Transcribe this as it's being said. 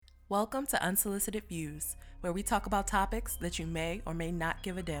Welcome to Unsolicited Views, where we talk about topics that you may or may not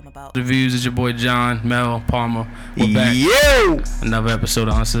give a damn about. The Views is your boy John, Mel, Palmer. We're back. Yo! Another episode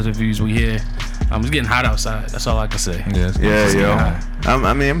of Unsolicited Views. We here. It's getting hot outside. That's all I can say. I'm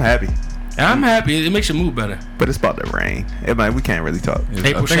happy. I'm happy. It makes your mood better. But it's about to rain. We can't really talk.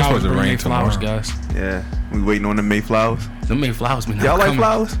 April showers bring May flowers, guys. Yeah. We waiting on the Mayflowers. The Mayflowers be not Y'all coming. like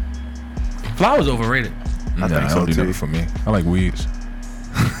flowers? Flowers overrated. I think so don't do too. nothing for me. I like weeds.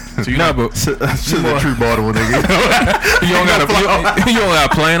 So you know, but a tree Baltimore nigga. you don't gotta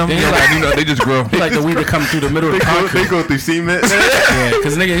plant them. They just grow. They like the weed that come through the middle of the concrete. They go through cement. Yeah,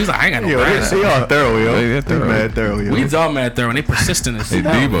 because nigga, he's like, I ain't got no grass. They are thorough, yo. They're mad thorough, yo. Weeds are mad thorough, and they persistent as They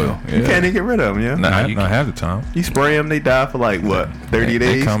hell. Debo. Yeah. You can't even get rid of them, yo. Not you half the time. You spray them, they die for like what, 30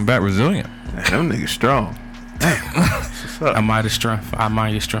 days? They come back resilient. Man, them niggas strong. What's up? I admire the strength. I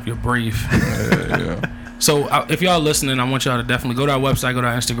admire your strength. You're brave. Yeah. So if y'all listening, I want y'all to definitely go to our website, go to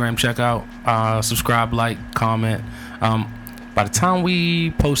our Instagram, check out, subscribe, like, comment. By the time we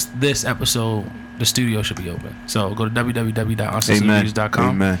post this episode, the studio should be open. So go to www.unsolicited.com.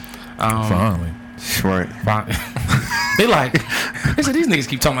 Amen. Finally. Right. They said these niggas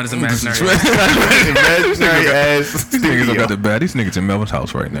keep talking about this imaginary. Imaginary ass These niggas studio. got the bad. These niggas in Melvin's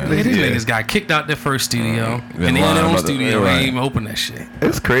house right now. These niggas got kicked out their first studio, and they in their own studio. They ain't even open that shit.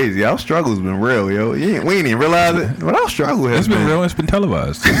 It's crazy. Our struggle's been real, yo. We ain't even realize it, but our struggle has It's been real. It's been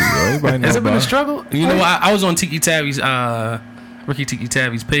televised. Too, everybody knows Has it been about a struggle? You know, I was on Tiki Tabby's Ricky Tiki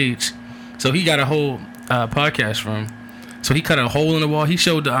Tabby's page, so he got a whole podcast from. So he cut a hole in the wall. He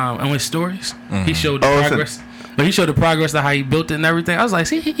showed on his stories. Mm-hmm. He showed the progress. But he showed the progress of how he built it and everything. I was like,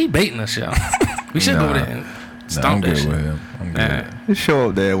 see, he baiting us, yo. We should go there and stomp that shit. I'm good. Just show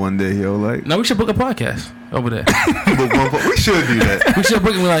up there one day, yo. Like, No, we should book a podcast over there. we should do that. We should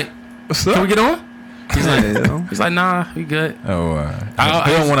book it. We're like, What's up? can we get on? Yeah, He's like, nah, we good. Oh,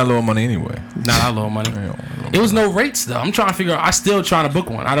 they don't want a little money anyway. Nah, a little money. It was no rates though. I'm trying to figure out. I still trying to book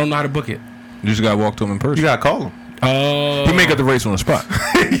one. I don't know how to book it. You just gotta walk to them in person. You gotta call them. Oh, He make up the rates on the spot.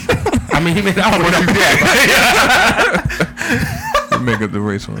 I mean, he made out with He make up the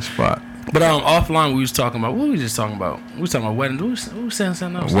rates on the spot. But offline, we was talking about what we just talking about. We was talking about weddings. Who was saying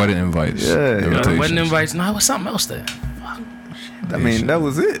something else? Wedding invites. Yeah. Invitations. Wedding invites. No, it was something else there. I mean, that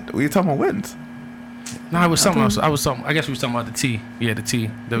was it. We talking about weddings. No, it was something else. I guess we was talking about the tea. Yeah, the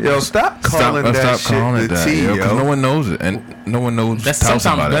tea. Yo, stop calling that shit the tea, yo. No one knows it, and no one knows. That's Towson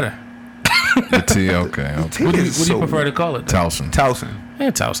sometimes about better. The tea, okay. What do you prefer to call it? Towson.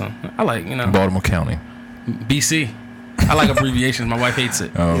 Yeah, Towson. I like, Baltimore County. BC. I like abbreviations. My wife hates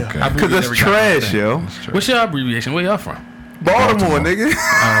it. Oh, okay. Because that's trash, yo. What's your abbreviation? Where y'all from? Baltimore, nigga.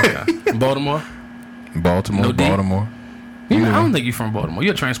 Oh, okay. Baltimore? Baltimore, No D? Baltimore. I don't think you're from Baltimore.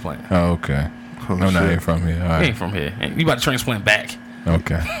 You're a transplant. Oh, okay. Oh, no, I shit. ain't from here. All You right. ain't from here. You about to transplant back.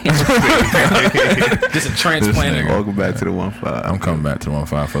 Okay. Just a transplant. Welcome back to the 1-5. I'm coming back to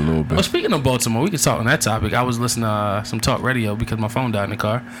 1-5 for a little bit. Well, speaking of Baltimore, we can talk on that topic. I was listening to some talk radio because my phone died in the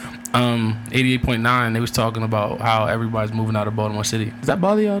car. 88.9, they was talking about how everybody's moving out of Baltimore City. Does that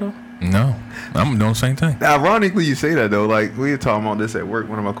bother y'all though? No, I'm doing the same thing. Ironically, you say that though. Like, we were talking about this at work.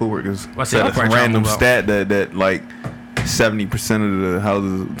 One of my coworkers What's said that? some random stat that like 70% of the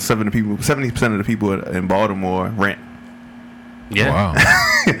houses, 70% of the people in Baltimore rent. Yeah. Wow.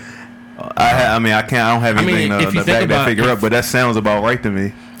 I don't have anything if you to think back about- that figure up, but that sounds about right to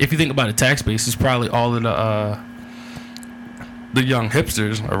me. If you think about the tax base, it's probably all of the young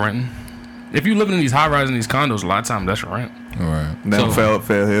hipsters are renting. If you living in these high rises in these condos, a lot of times that's your rent. All right. Down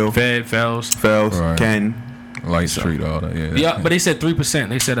Fair Hill, Fed, Fells. Right. Canton. Light Street, all that. Yeah. Yeah, but they said 3%.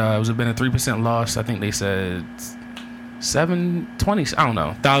 They said it was been a 3% loss. I think they said 720. I don't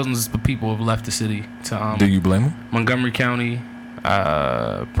know. Thousands of people have left the city to Do you blame them? Montgomery County,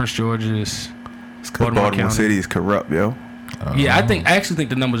 Prince George's, Baltimore City is corrupt, yo. Yeah, I actually think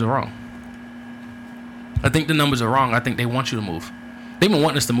the numbers are wrong. I think the numbers are wrong. I think they want you to move. They've been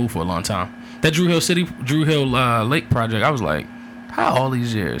wanting us to move for a long time. That Drew Hill Lake project, I was like, how all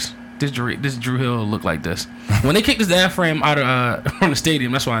these years this Drew Hill look like this? When they kicked this diaphragm out of from the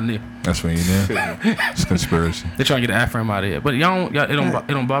stadium, that's why I knew. That's what you knew. It's conspiracy. They're trying to get the diaphragm out of here, but it don't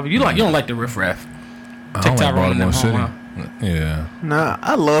bother you. You don't like the riffraff. I don't like Baltimore City. Yeah. Nah,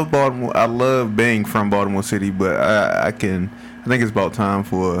 I love Baltimore. I love being from Baltimore City, but I think it's about time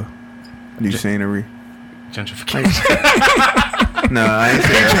for new scenery. Gentrification. No, I ain't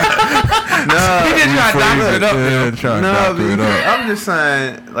saying that. I'm just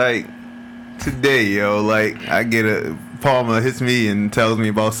saying, like, today, yo, like, I get Palmer hits me and tells me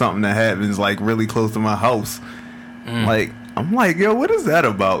about something that happens, like, really close to my house. Like, I'm like, yo, what is that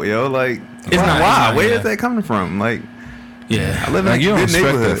about, yo? Like, why? Where is that coming from? Like, Yeah. I live in Like, a you don't good expect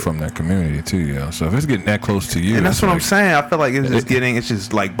that neighborhood. from that community too, yo. So if it's getting that close to you, And that's it's what I'm like, saying. I feel like it's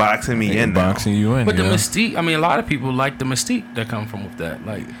just like boxing me in now. boxing you in. But the yo. mystique, I mean, a lot of people like the mystique that come from with that.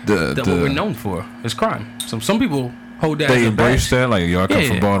 Like, The- that the- what we're known for is crime. Some people hold that They as a embrace badge. that, like, yo, I come Yeah.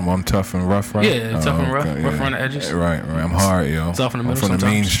 from Baltimore, I'm tough and rough, right? Yeah, tough and rough, rough around the edges. Right, I'm hard, yo. Tough in the I'm middle from the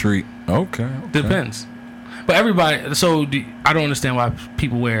mean sometimes. street. Okay. Depends. But everybody, so I don't understand why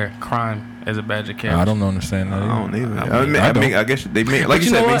people wear crime as a badge of character. I don't understand that. I don't either. I don't. I guess they make, But like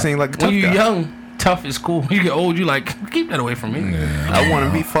you know said, what? make seem like a tough when you're guy. young, tough is cool. When you get old, you like, keep that away from me. Yeah. I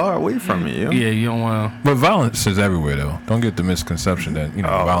want to be far away from it. Yo. Yeah, you don't want to. But violence is everywhere, though. Don't get the misconception that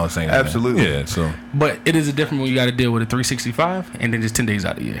violence ain't absolutely. Yeah, so But it is a different when you got to deal with a 365 and then just 10 days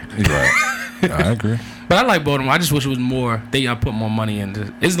out of the year. you're right. I agree. But I like Baltimore. I just wish it was more. They put more money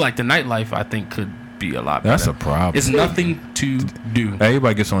into. It's like the nightlife. I think could be a lot better. That's a problem. It's nothing to do.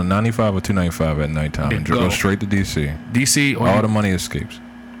 Everybody gets on 95 or 295 at nighttime They and go. go straight to DC. DC or All the money escapes.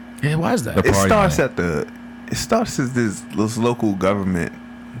 yeah. Why is that? The It party starts money. It starts as this local government.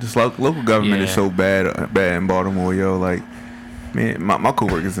 This local government is Yeah. so bad in Baltimore, yo. Like, man, my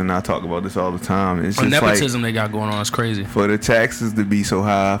coworkers and I talk about this all the time. It's Or just like nepotism they got going on is crazy. for the taxes to be so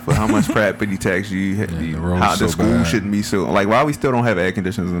high, for how much property tax the roads how so the school bad. shouldn't be so like why we still don't have air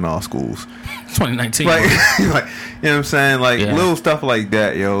conditioners in all schools. 2019. Like, like you know what I'm saying? Like Yeah. little stuff like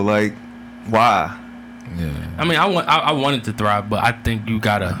that, yo. Like, why? Yeah. I mean, I wanted to thrive, but I think you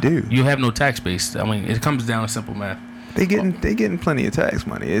gotta. do. You have no tax base. I mean, it comes down to simple math. They getting plenty of tax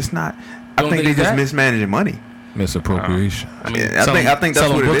money. It's not. I don't think think they it's just that? mismanaging money. Misappropriation. I mean, Yeah, I think that's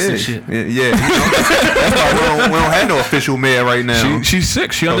what it books and is. shit. Yeah, you know? That's why we don't have no official mayor right now. She's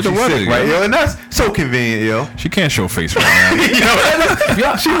sick. She Oh, under the she's weather, sick, right? yo. Yo, and that's so convenient, yo. She can't show face right now. You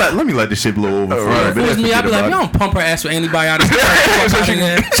know, she let me let this shit blow over for a Right. little If it was bit. me, I'd be like, you don't pump her ass with antibiotics.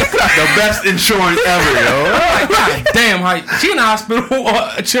 The best insurance ever, yo. Like, God damn, how she in the hospital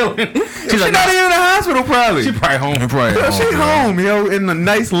chilling. She's She's like, not even in the hospital, probably. she probably home. Probably Yo, she home, yo, in a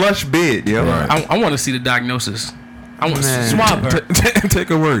nice lush bed, yo. Right. I want to see the diagnosis. I want to Man. swab her. Take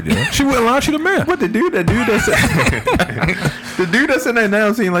a word, yo. She wouldn't lie. She the man. But the dude that's the dude that's in there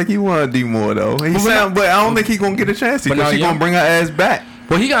now seem like he want to do more though. But I don't think he gonna get a chance But now because she young- gonna bring her ass back.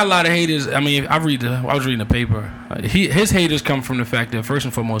 Well, he got a lot of haters. I mean, I was reading the paper. His haters come from the fact that first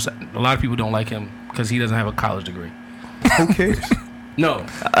and foremost, a lot of people don't like him because he doesn't have a college degree. Who cares? No,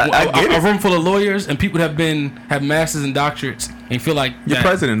 I get a it. room full of lawyers and people that have masters and doctorates and feel like Your that-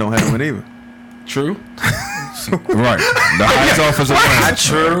 president don't have one either. True. Right. The highest office of land.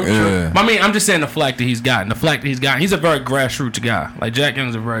 True. Yeah. I mean, I'm just saying the flack that he's gotten. The flack that he's gotten. He's a very grassroots guy. Like Jack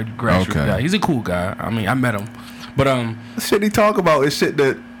Young's a very grassroots Okay. guy. He's a cool guy. I mean, I met him, but The shit he talk about is shit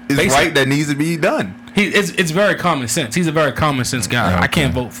that is Basic. right that needs to be done. it's very common sense. He's a very common sense guy. Okay. I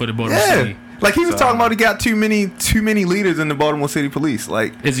can't vote for the Baltimore Yeah. City. Like he was So- talking about, he got too many leaders in the Baltimore City Police.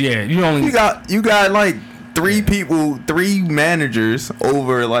 Like You only you got like three people, three managers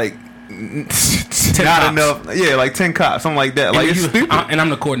over like not cops. enough. Yeah, like 10 cops, something like that. Like it's stupid. and I'm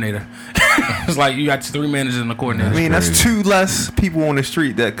the coordinator. It's like you got 3 managers and the coordinator. I mean, that's crazy. 2 less people on the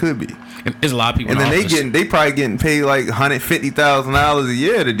street that could be. And there's a lot of people. And in then the office. they probably getting paid like $150,000 a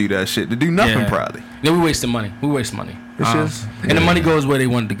year to do that shit, to do nothing Yeah. probably. Yeah, we wasting money. We waste money. It's just- and the money goes where they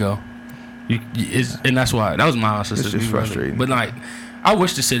want it to go. And that's why that was my honest It's assessment. just frustrating. But like, I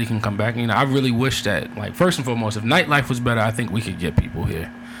wish the city can come back. You know, I really wish that, like, first and foremost, if nightlife was better, I think we could get people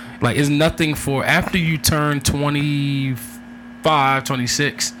here. Like, it's nothing for after you turn 25,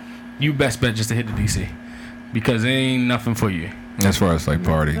 26, you best bet just to hit the DC because there ain't nothing for you. As far as like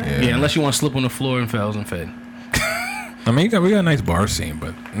party, Yeah, unless you want to slip on the floor in Fells and Fed. I mean, we got a nice bar scene,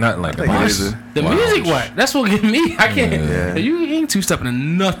 but not like I think it is The Wow. music, what? That's what get me. I can't. Yeah. You ain't two-stepping to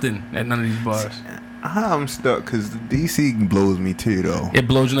nothing at none of these bars. I'm stuck because DC blows me too though. It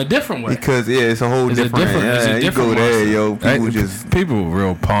blows in a different way. Because it's a whole It's a different. it's a Yeah, you different go there, monster. yo. People Hey, just people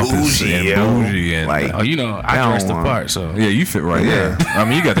real pompous bougie, and yo. bougie and Like, Oh, you know, I Down dressed the one. part, so. yeah, you fit right Yeah. there. I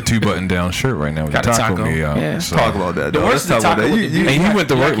mean, you got the 2-button down shirt right now with Got your the taco taco. meat out. Yeah. So. talk about that. The Though. worst Let's is the talk about taco that. with the You, beef. And you went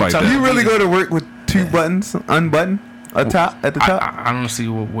to work like that. you really go to work with 2 buttons unbuttoned at the top? I don't see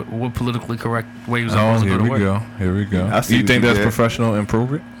what politically correct ways I'm Oh, supposed to here go to we work. go. Here we go. I see You what think you that's did. professional and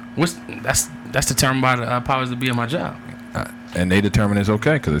appropriate? That's determined by the powers that be in my job. And they determine it's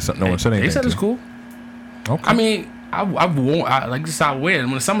okay because no one said anything. They said it's to cool. you. Okay. I mean, I've worn like this. I wear it.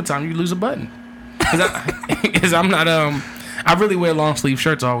 In the summertime, you lose a button. Cause I'm not I really wear long sleeve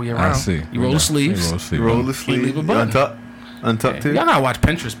shirts all year round. I see. You roll the sleeves. You roll the You sleeve. leave a You button. untuck too. Y'all gotta watch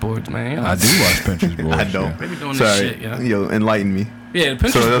Pinterest boards, man. I do watch Pinterest boards. I don't. They be doing this Sorry, shit, yeah. yo, enlighten me. Yeah, the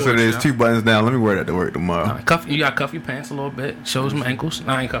Pinterest So that's what it is. boards, 2 buttons down. Let me wear that to work tomorrow. You gotta cuff your pants a little bit. Shows my ankles.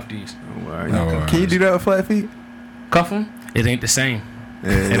 No, I ain't cuff these. All right. No, Can you do that with flat feet? Cuff them. It ain't the same.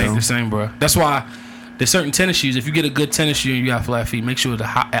 Yeah, It yo. ain't the same, bro. That's why there's certain tennis shoes. If you get a good tennis shoe and you got flat feet, make sure the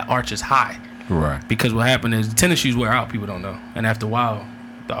arch is high. Right. Because what happened is the tennis shoes wear out. People don't know, and after a while,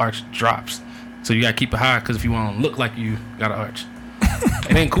 the arch drops. So you gotta keep it high because if you want to look like you got an arch,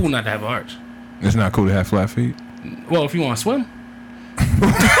 it ain't cool not to have an arch. It's not cool to have flat feet. Well, if you want to swim,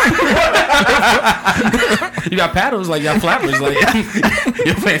 you got paddles like you got flappers. Like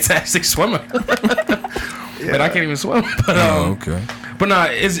you're a fantastic swimmer. But I can't even swim. But Okay. But nah,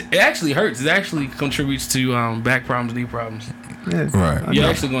 it actually hurts. It actually contributes to back problems, knee problems. Yeah. Right. You're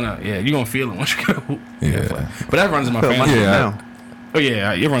actually you're gonna feel it once you get a hoop. Yeah. But that runs in my Feel my family. shit Yeah. now. Oh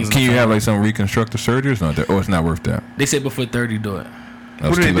yeah, it runs. In Can my you family. have like some reconstructive surgery or it's not worth that? They said before 30, do it.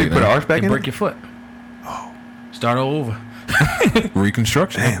 What do they do? Put an arch back They in break it? your foot. Oh. Start all over.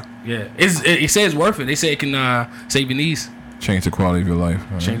 Reconstruction. Damn. Yeah, it says it's worth it. They say it can save your knees, Change the quality of your life.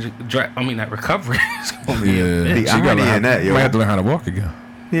 Right? change it. that recovery. Is gonna be Yeah. a The bitch. So you irony gotta in that, you yo. might have to learn how to walk again.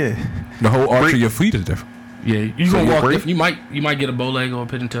 Yeah. The whole arch Break- of your feet is different. Yeah, you So gonna you walk. break? You might get a bow leg or a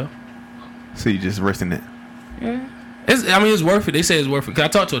pigeon toe. So you just resting it. Yeah, it's worth it. They say it's worth it. 'Cause I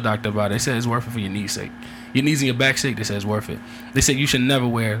talked to a doctor about it. They said it's worth it for your knees' sake, your knees and your back sake. They said it's worth it. They said you should never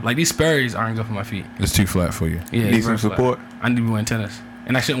wear like these Sperry's aren't good for my feet. It's too flat for you. Yeah, Need it's some very flat. support? I need to be wearing tennis,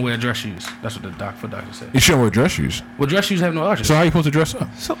 and I shouldn't wear dress shoes. That's what the doctor said. You shouldn't wear dress shoes. Well, dress shoes have no arches. So how you supposed to dress up?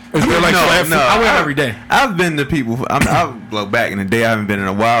 So Is there like flat feet? I wear them every day. I've been to people. Well, back in the day, I haven't been in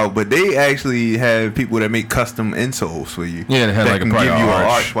a while, but they actually have people that make custom insoles for you. Yeah, they had that like a can give prior you an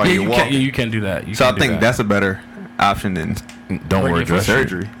arch. arch while Yeah, you're you walking. can't. Yeah, you can't do that. You So I can't do think that. that's a better option than Don't wear Break your dress shoes.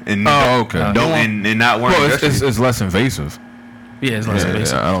 surgery. And Oh, okay. and not wearing Well, dress it's shoes. less invasive. Yeah, it's less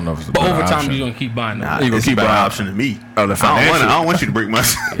invasive. I don't know if it's a But better over time, option. you're gonna keep buying them. Nah, You gonna it's keep a better buying- option to me. Oh, the I financial. don't want you to break my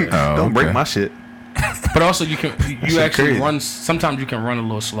shit. Oh, Don't break okay. my shit. But also, you Shit actually crazy. run. Sometimes you can run a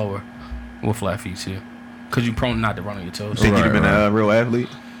little slower with flat feet too, because you're prone not to run on your toes. Think you'd have been right. a real athlete?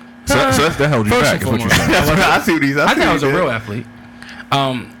 So that held you First back. and Is what you're foremost. saying. That's what I see these. I think I was a did. real athlete.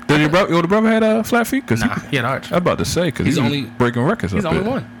 Did your older brother had flat feet? Cause Nah, he had arch. I'm about to say because He's he's only- breaking records. He's the up only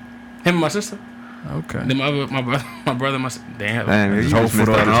there. one. Him and my sister. Okay. Then my brother, my sister. Damn. Damn, His you whole just missed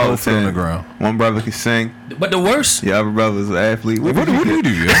foot out on his all whole the foot on the time. ground. One brother can sing. But the worst. The other brother's an athlete. What do you do?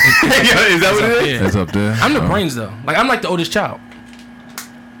 Yeah? Is that what it is? Yeah. It's up there. I'm the Oh. brains though. Like I'm like the oldest child.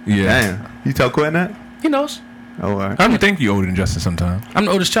 Yeah. Damn. You tell Quentin that? He knows. Oh, all right. I think you older than Justin sometimes. I'm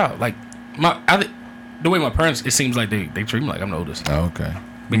the oldest child. Like the way my parents, it seems like they treat me like I'm the oldest. Oh, okay.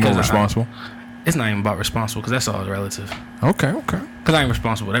 Because More I- responsible. It's not even about responsible because that's all relative. Okay. Because I ain't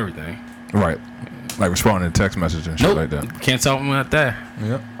responsible with everything. Right. Like responding to text messages and shit Nope. like that. Can't talk about there.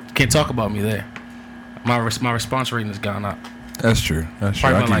 Yep. Can't talk about me there. My response rating has gone up That's true. That's true.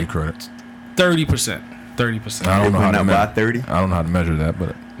 Probably I give like- you credit. 30%. 30%. I don't know how Went to up by measure. 30. I don't know how to measure that,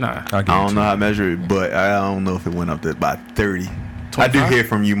 but Nah. I I don't know how to measure it, but I don't know if it went up to by 30. I do 25? hear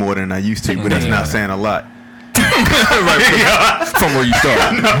from you more than I used to, but that's Yeah. not saying a lot. from where you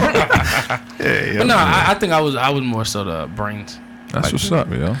started. Yeah, But no, I think I was more so the brains. That's what's up,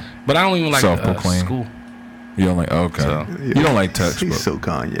 yo. But I don't even like Self-proclaimed. school. You don't like okay. So- You don't like touch, He's but so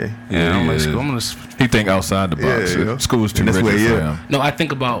Kanye. Yeah, I don't like he school. is. I'm gonna He think outside the box. Yeah, yeah. School's too And that's rigid where for he him. No, I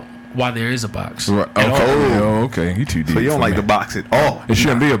think about why there is a box. Right. At Okay. all. Oh, okay. You too deep. So you don't for like me. the box at all. It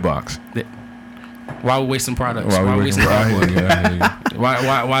shouldn't be a box. Why we wasting products? Why we wasting waiting? I cardboard? hear you, I hear you.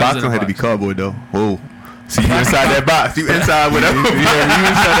 Why Box is it a don't have to be box? cardboard though. Whoa. See, you inside that box. You inside whatever. Yeah, you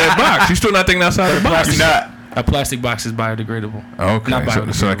inside that box. You still not thinking outside the box. You're not. A plastic box is biodegradable. Okay, Not so I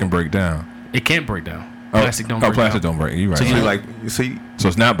biodegradable. can break down. It can't break down. Plastic don't break plastic down. don't break. You right. So So you you right. like, so you, So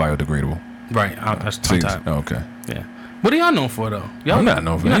it's not biodegradable. Right. I'm See, tired. okay. Yeah. What are y'all known for though? Y'all I'm not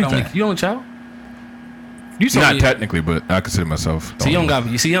known for you're not anything. only- You only child? You told Not me- technically, but I consider myself. So you don't got.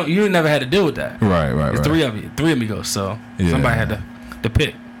 You see, you never had to deal with that. Right. It's three of you, three amigos. So Yeah. somebody had to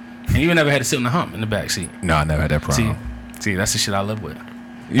pick, and you never had to sit in the hump in the back seat. No, I never had that problem. See, that's the shit I live with.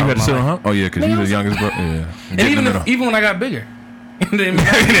 You had to my sit on life. hump? Oh yeah, because you the youngest brother. Yeah. And even when I got bigger, it didn't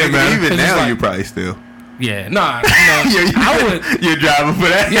matter. even It's just now like- you probably still. Yeah, nah, I would. You're driving for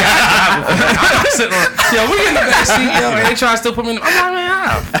that. Yeah, I'm sitting on. Yo, we in the back seat, yo, and they try to still put me in. I'm like,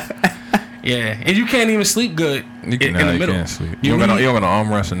 man, yeah, and you can't even sleep good You can, in the you middle. can't sleep. You You don't got need- no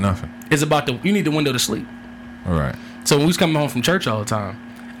armrest or nothing. It's about you need the window to sleep. All right. So when we was coming home from church all the time,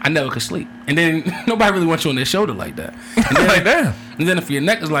 I never could sleep. And then nobody really wants you on their shoulder like that. And then, Like damn. And then if your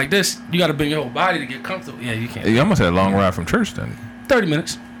neck is like this, you got to bend your whole body to get comfortable. Yeah, you can't. You almost had a long ride from church then. 30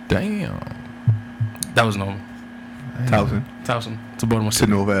 minutes. Damn. That was normal. Towson Towson to Baltimore to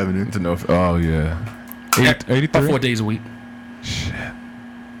City. North Avenue. To know. Oh yeah. About 83. 4 days a week. Shit.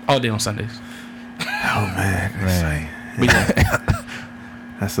 All day on Sundays. Oh man. Man. But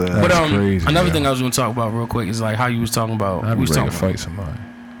yeah, That's crazy. Another yeah. thing I was going to talk about real quick is like how you was talking about. I'd We be was ready talking to about. fight somebody.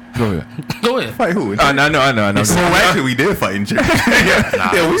 Go ahead. Go ahead. fight who? I know. Well, actually, we did fight in church.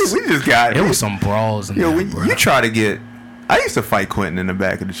 yeah, we just got It was some brawls in there, bro. you try to get. I used to fight Quentin in the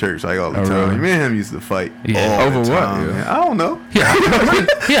back of the church like all the Oh, time. really? Me and him used to fight. Yeah. all Over the what, time, yeah? man. I don't know.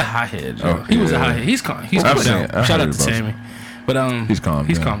 He a hothead. Joe. Oh, He was a yeah. hothead. He's calm I've seen down. it. I Shout heard out to about Tammy. But He's calmed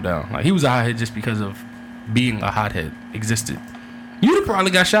He's down. calmed down. Like he was a hothead just because of being a hothead existed. You'd have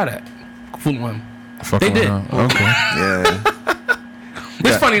probably got shot at. Fooling him. Fuck They around. did. Okay. Yeah.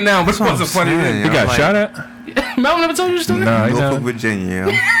 It's funny now, but it wasn't funny then. saying. He got like- shot at? Mel never told you the story? No, he Norfolk, not.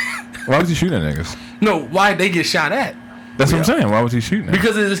 Virginia. Why was he shooting at niggas? No, why'd they get shot at? That's what I'm saying. Why was he shooting at?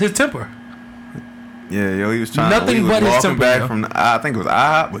 Because it's his temper. Yeah, yo, he was trying. Nothing he was but his walking temper, back yo. from. I think it was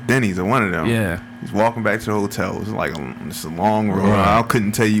IHOP, but Denny's or one of them. Yeah. He's walking back to the hotel. It's like it's a long road. Right. I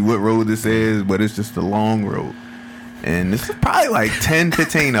couldn't tell you what road this is, but it's just a long road. And this is probably like 10,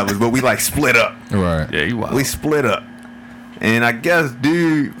 15 of us, but we like split up. Right. Yeah, you wild. We split up. And I guess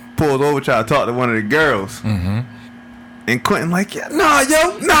dude pulled over trying to talk to one of the girls. Mm-hmm. And Quentin like, yeah, nah,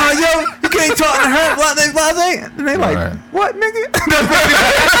 yo, you can't talk to her, blah, blah, blah. And they like, Right. what, nigga?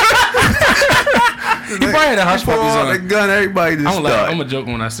 He probably had a hush Pull puppies out the on. gun, everybody just I'm like, started. I'm a joke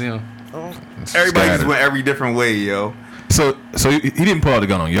when I see him. Everybody just Scattered. went every different way, yo. So he didn't pull out the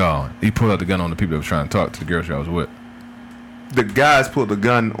gun on y'all. He pulled out the gun on the people that was trying to talk to the girls y'all was with. The guys pulled the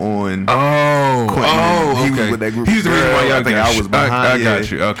gun on. Oh, Quentin, he was with that group He's the of reason why girls. y'all I think got I was behind, I yeah.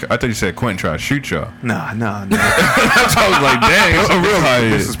 got you. Okay, I thought you said Quentin tried to shoot y'all. Nah. I was like, dang, a real high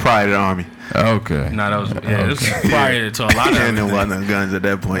This is prior to the army. Okay. Nah, that was this was prior to a lot of And there everything. wasn't no guns at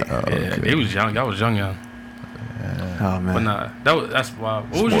that point. Yeah, they was young. Y'all was young. Oh man. But nah, that's wild.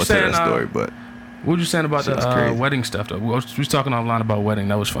 What was More you to saying? that story, but What was you saying about Shit's the crazy. wedding stuff though? We was talking online about wedding.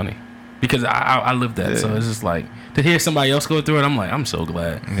 That was funny because I lived that, so Yeah. it's just like to hear somebody else go through it. I'm like, I'm so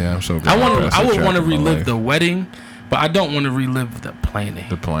glad. Yeah, I'm so glad. I would want to relive the wedding, but I don't want to relive the planning.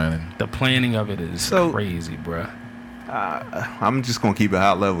 the planning. The planning of it is So- crazy, bruh. I'm just gonna keep it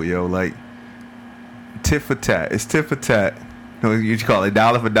high level, yo. Like tit for tat. It's tit for tat. You call it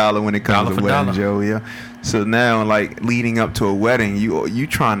dollar for dollar when it comes Dollar to for weddings, dollar. yo. Yeah. So now, like leading up to a wedding, you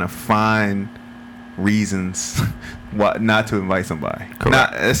trying to find reasons why not to invite somebody.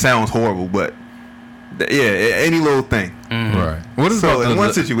 Not, it sounds horrible, but any little thing. Right. What is So about in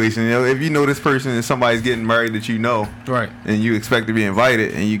one situation, if you know this person and somebody's getting married that you know, Right. and you expect to be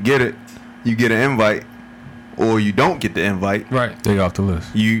invited, and you get an invite, or you don't get the invite, Right. Take off the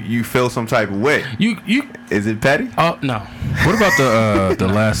list. you feel some type of way. You. Is it petty? Oh no. What about the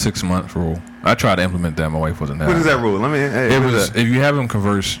last 6 months rule? I tried to implement that. My wife wasn't there. What is that rule? Let me. Hey, It what is was that? if you haven't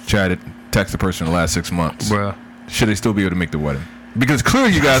conversed, chatted, text the person in the last 6 months, Bruh. should they still be able to make the wedding? Because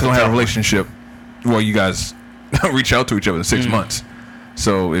clearly you guys don't have a relationship where you guys reach out to each other in 6 months.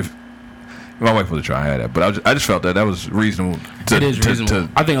 So if my wife was trying to have that, but I just felt that was reasonable. It is reasonable.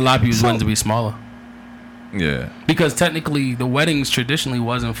 I think a lot of people's weddings to be smaller Yeah. because technically the weddings traditionally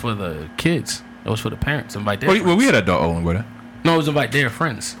wasn't for the kids. It was for the parents. Invite their Well, we friends. had adult Owen with it. No, it was invite their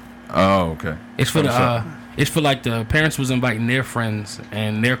friends. Oh, okay. It's for What's the up? it's for like the parents was inviting their friends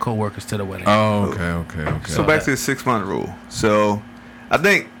and their coworkers to the wedding. Oh, okay. So back to the 6 month rule. So I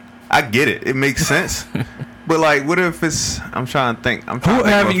think I get it. It makes sense. But like, what if it's? I'm trying to think. Who think of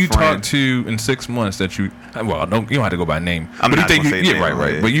haven't a you friend. talked to in 6 months that you? Well, no, you don't have to go by name. I'm but not you think gonna you, say yeah, name,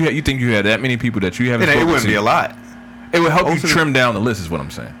 right. yeah. But you think you had that many people that you haven't? It spoken wouldn't to? be a lot. It would help you Ultimately- trim down the list. Is what I'm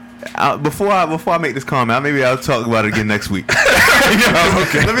saying. Before I make this comment, maybe I'll talk about it again next week.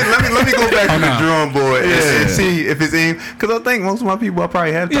 Okay. Let me go back to the no. drawing board and Yeah. see if it's in. Because I think most of my people I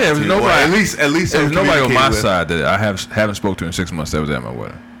probably have. Yeah, talked if to, nobody- or at least There's I've nobody on my communicated with. side that I haven't spoke to in 6 months that was at my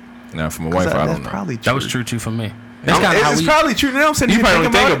wedding. Now, for my wife, I That's don't know. probably true. That was true too for me. That's It's, kind of how we. probably true. Now I'm sitting You here probably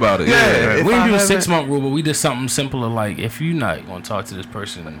thinking think about it. Yeah, Yeah. if We didn't I do a haven't- 6 month rule, but we did something simpler. Like if you're not going to talk to this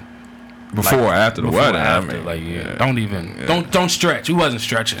person Before or after the before or wedding, after, I mean, like yeah. don't even don't stretch. We wasn't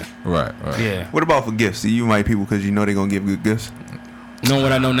stretching. Right. Yeah. What about for gifts? Do you invite people because you know they're gonna give good gifts? Knowing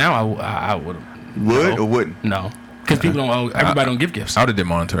what I know now, I would have. Would or wouldn't? No, because people don't. Everybody don't give gifts. I would have did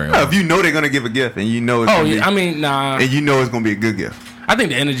monitoring. No, if you know they're gonna give a gift and you know it's Oh gonna yeah, be, I mean, nah. and you know it's gonna be a good gift. I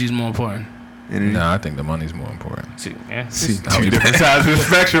think the energy is more important. And Nah, I think the money's more important. See, yeah. see, two different sides of the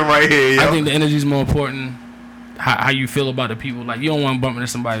spectrum right here, yo. I think the energy is more important. How you feel about the people. Like you don't want to bump into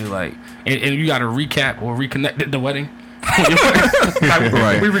somebody like, and you got to recap or reconnect at the wedding.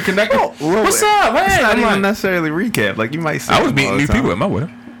 Right. We reconnected. Well, What's up? It's Hey, not I'm even like, necessarily recap. Like you might. See I was them meeting all new the time. people at my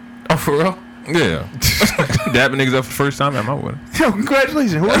wedding. oh for real? Yeah. Dapping niggas up for the first time at my wedding. Yo,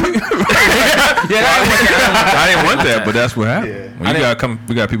 congratulations. Who are you? I didn't want that, but that's what happened. Yeah. When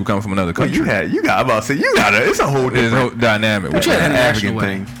we got people coming from another Well, country. it's a whole There's a whole different dynamic. But you had an international African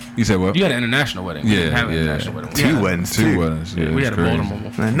wedding. thing. You said what? You had an international wedding. We didn't have an international wedding. We Two had- weddings, Two too. weddings. Yeah, We it's had a crazy.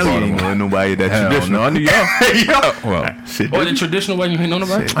 Baltimore. I know you ain't know nobody that Hell traditional. no, I knew y'all. Well, Shit, Or did the you? traditional wedding you ain't know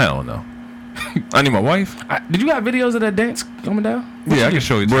nobody? Shit. I don't know. I need my wife. Did you got videos of that dance coming down? Yeah, I can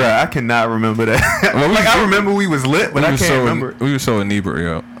show you. Bruh, I cannot remember that. Well, we- I remember we was lit, but I can't remember. We were so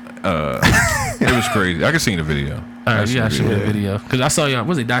inebriated. It was crazy. I can see the video. All right, I you gotta show me the Yeah. video. Because I saw y'all,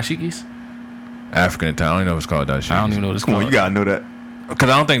 was it Dashikis? African in town. I don't even know if it's called dashikis. I don't even know what it's Come on, called. you gotta know that. Because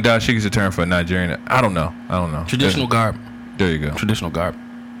I don't think dashikis is a term for a Nigerian. I don't know. Traditional garb. There you go. Traditional garb.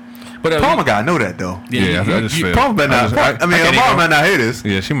 But Palmer gotta know that though. Yeah, I just feel. Palmer better not. I mean, can't Palmer even- might not hear this.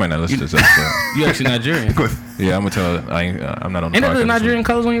 Yeah, she might not listen to this episode. you actually Nigerian. Yeah, I'm gonna tell her I'm not on the Ain't that the podcast. Nigerian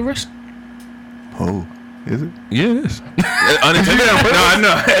colors on your wrist? Oh, is it? Yeah, it is. Unintended. No, I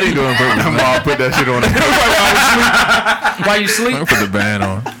know. I didn't do it on purpose. I'm all put that shit on. While you sleep? I put the band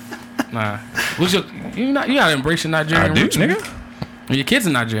on. Nah. What's your? You gotta embrace your Nigerian I do, roots, nigga. Well, your kids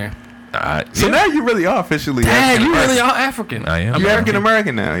are Nigerian. So now you really are officially. Dad, you African-American. really are African. I am. You African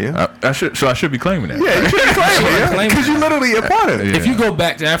American now, yeah. I should be claiming that. Yeah, you should claim it, claim because you literally a part of it. Yeah. If you go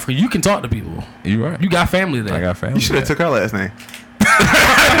back to Africa, you can talk to people. You right. You got family there. I got family. You should have took her last name.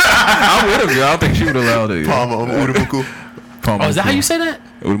 I would have. I don't think she would allow it. Palmer Udamuku. Oh, is that how you say that?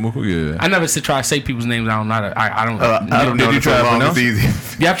 Udamuku, yeah. I never try to say people's names. I don't know. I don't. I don't know. Did you try to pronounce it?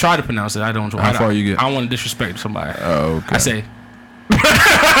 Easy. Yeah, I've tried to pronounce it. I don't. How far you get? I don't want to disrespect somebody. Oh, okay. I say.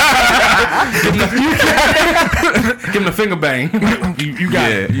 Give him the finger bang. You got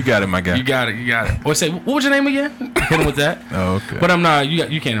yeah, it. you got it, my guy. You got it. You got it. Or say, what was your name again? Hit him with that. Oh, okay. But I'm not.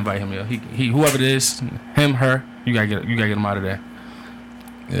 You can't invite him here. He whoever it is, him, her. You gotta get him out of there.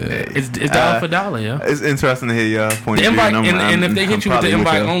 Yeah. It's dollar for dollar, yeah. It's interesting to hear your point The of view. invite, and if they hit you with the probably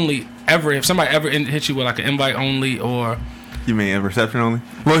invite y'all. only, if somebody ever hit you with like an invite only or You mean a reception only?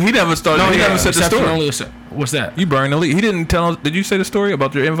 Well, he never started. He never said the reception story. only. What's that? You burned the lead. He didn't tell us. Did you say the story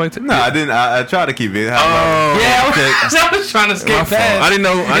about your invite? No, I didn't. I tried to keep it. Oh, Yeah, okay. I was trying to skip My fault. past. I didn't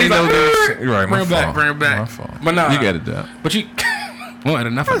know. He's like, This. You're right. My Bring it back. fault. Bring it back. My fault. But nah, You got it down. But you won't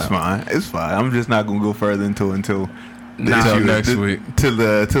enough of That's that. fine. It's fine. I'm just not gonna go further until Until issue- next th- week. till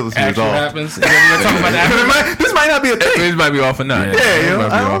the Action resolved. happens. And then we're talking about that. This might not be a thing. This might be off or not. Yeah, It yo, might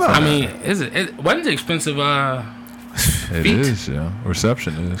be I don't off or know. I not. mean, is it? Wasn't it expensive? It feet. is. Yeah,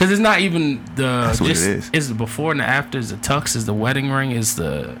 reception is. Because it's not even the. That's what just, it is. It's the before and the after. It's the tux. It's the wedding ring. It's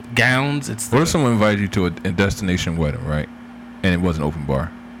the gowns. It's the, What if someone invited you to a destination wedding, right? And it was an open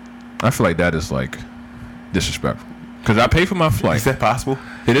bar. I feel like that is like disrespectful. Because I pay for my Is flight. that possible?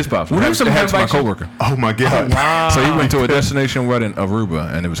 It is possible. What if It someone happened to my invites you- coworker. Oh my god! wow. So he went to a destination wedding,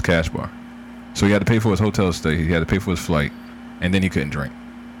 Aruba, and it was cash bar. So he had to pay for his hotel stay. He had to pay for his flight, and then he couldn't drink.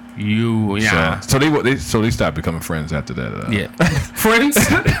 Yeah. So they stopped becoming friends after that. Yeah. Friends?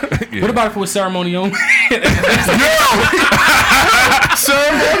 Yeah. What about if it was ceremony only?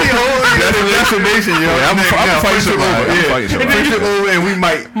 Ceremony only. That's a destination, yo. Yeah, I'm Now, fighting friendship somebody. over. I'm Yeah. fighting somebody. Friendship over, and we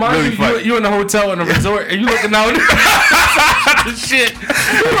might Mind really fight. you in the hotel in a resort and you looking out. Shit.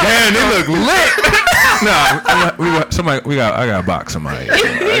 Man, they look lit. I got to box somebody. You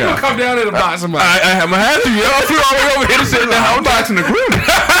gonna come down in the box somebody. I'm gonna have to. Yo, if you already over here to sit down, I'm boxing the group.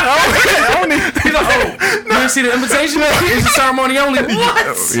 He's like, oh, you didn't see the invitation? It's a ceremony only.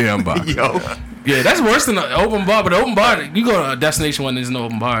 What? Yeah, I'm boxing. Yo, Yeah, that's worse than an open bar. But the open bar, you go to a destination when there's no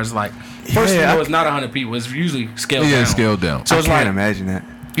open bar. It's like, first Yeah, of all, I- it's not 100 people. It's usually scaled Yeah, down. scaled down. So I it's can't like, imagine that.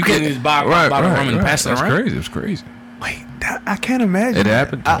 you can't just buy the rum and pass it That's around. crazy. It's crazy. Wait, I can't imagine. It that.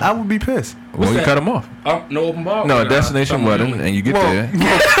 happened to me. I would be pissed. Well, you that? cut them off. Oh, no open bar? No, Or, a destination ceremony wedding, only? and you get Well, there.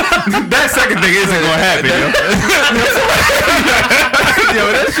 that second thing isn't gonna happen, yo.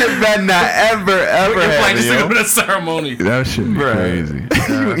 Yo, that shit better not ever It's like happen, just to yo. go to the ceremony. That shit be Bruh.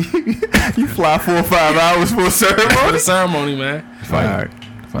 crazy. You fly 4 or 5 hours for a For ceremony? the ceremony, man. Fighting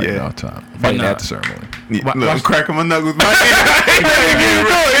Yeah. all the time. Fighting nah. at the ceremony. Yeah, Why- look, I'm cracking my knuckles.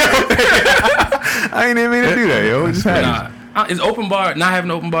 I ain't even mean to do that, yo. It just happened. Nah. Is open bar, not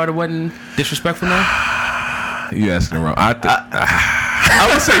having an open bar to wedding disrespectful now? You asking wrong. I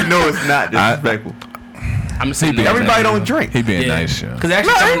would say no, it's not disrespectful. I'm gonna say no. Everybody don't drink. He being Yeah. nice, yeah. Because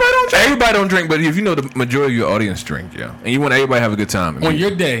actually, No, everybody don't drink. Everybody don't drink, but if you know the majority of your audience drink, yeah, and you want everybody to have a good time, on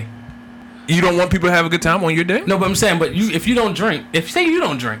your day. you don't want people to have a good time on your day. No, but I'm saying, if you don't drink, say you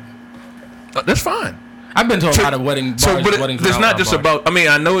don't drink, That's fine. I've been to a lot of wedding bars. So, but weddings it's without not just bars. about. I mean,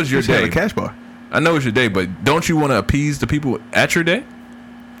 I know it's your You should have day. a cash bar. I know it's your day, but don't you want to appease the people at your day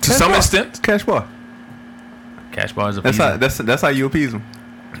to Cash some bar. extent? Cash bar. cash bars. That's how you appease them.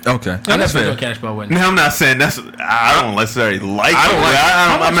 Okay, I never been to a cash bar wedding. Now I'm not saying that's. I don't necessarily like. I don't it.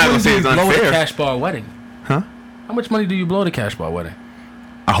 like- I'm not gonna say it's blow at a unfair. cash bar wedding? Huh? How much money do you blow at a cash bar wedding?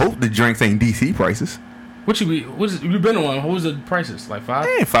 I hope the drinks ain't DC prices. What you be? You been on? What was the prices? Like $5?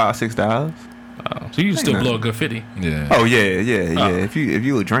 Ain't $5-6. Oh, so you can still blow a good 50. Yeah. Oh yeah. If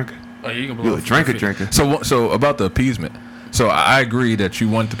you a drinker, Oh, you can blow you a drinker. 50. So about the appeasement. So I agree that you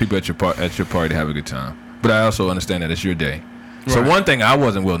want the people at your party to have a good time, but I also understand that it's your day. So Right. one thing I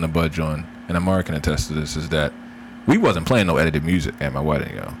wasn't willing to budge on, and Amari can attest to this, is that we wasn't playing no edited music at my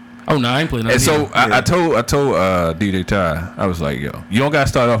wedding, yo. Oh no, I ain't playing. And so Yeah. I told DJ Ty, I was like, yo, you don't gotta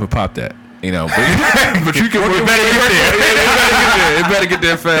start off with Pop That, you know, but you can. You better get there. You better get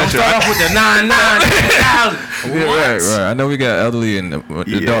there fast. start off with the 9,000. Yeah, right. I know we got elderly and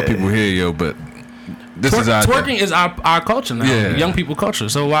adult people here, yo, but this is our Twerking is our culture now. Yeah. Young people culture.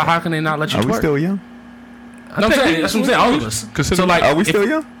 So how can they not let you Are twerk? we still young? No, I'm saying, that's what I'm saying. All of us. So like, Are we if- still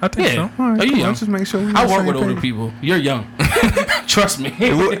young? I think Yeah. so. All right, Are you cool. young? Let's just make sure. We I on the work same with older page. people. You're young. Trust me.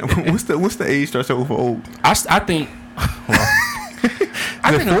 What's the age starts over for old? I think. Well,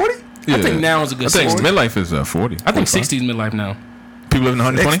 I think 40? I think now is a good. I think 60. midlife is 40. I think 60 is midlife now. People living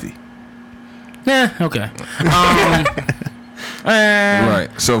 120. 60. Yeah. Okay. Right.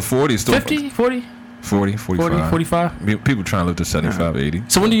 So 40 is still 50, 40, 40, 45. 40, 45. People trying to live to 75, 80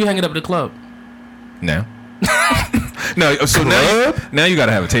 So when do you hang it up at the club? now. No, so now you got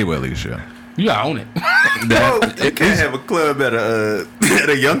to have a table at least, yeah. You gotta own it. You can't have a club at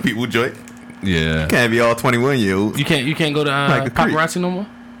a young people joint. Yeah. Can't be all 21 year olds. You can't go to Like a creep. paparazzi no more.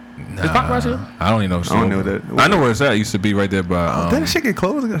 Nah, Is paparazzi? I don't even know. I don't know that. I know where it's at. It used to be right there by. That shit get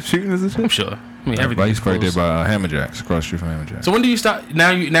closed. Got shootings and I'm shit. sure. I mean, I everything. used to be right there by Hammerjacks, across the street from Hammerjacks. So when do you start?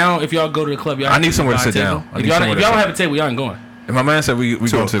 Now, if y'all go to the club, y'all I need somewhere to buy a sit table? down. I If need y'all somewhere to don't sit. have a table, y'all ain't going. And my man said we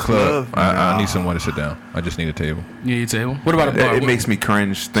go a to the club. club? I Nah. need somewhere to sit down. I just need a table. You need a table. What about a bar? It makes me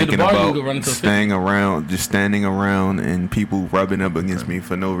cringe thinking bar, you can about go run until 50. standing around and people rubbing up against me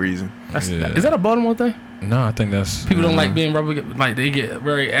for no reason. Yeah. Is that a Baltimore thing? No, I think that's People don't like being rubbed. Like they get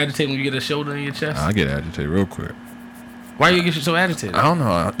very agitated when you get a shoulder in your chest. I get agitated real quick. Why you get so agitated? I don't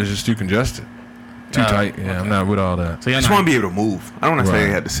know. It's just too congested, too tight. Yeah, I'm not with all that. So I y'all just not- want to be able to move. I don't necessarily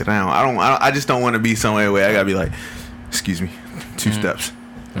Right. have to sit down. I just don't want to be somewhere where I gotta be like, excuse me, 2 steps.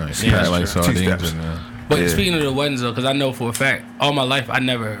 Right. Yeah, Packed like that's true. 2 sardines steps. and, But Yeah. speaking of the weddings though, because I know for a fact, all my life I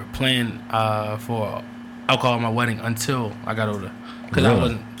never planned for alcohol at my wedding until I got older. Because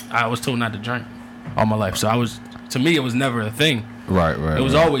Really? I was told not to drink all my life. So to me, it was never a thing. right. It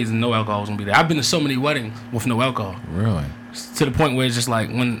was always no alcohol was gonna be there. I've been to so many weddings with no alcohol, Really? to the point where it's just like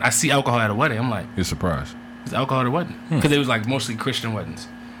when I see alcohol at a wedding, I'm like, You're surprised. "Is alcohol at a wedding?" Because it was like mostly Christian weddings.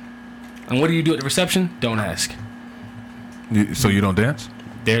 And what do you do at the reception? Don't ask. So you don't dance?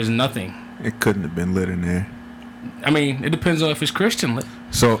 There's nothing. It couldn't have been lit in there. I mean, it depends on if it's Christian.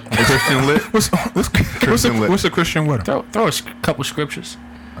 So Christian lit. Christian lit. what's a Christian wedding? Throw a couple scriptures.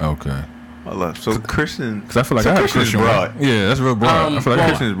 Okay. Hold up. So Christian. Because I feel like So I have a Christian is Christian broad. wedding. Yeah, that's real broad. I feel like well,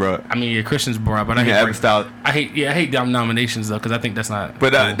 Christian is broad. I mean, yeah, Christian's broad, but I Yeah, hate apostolic. I hate denominations though, because I think that's not.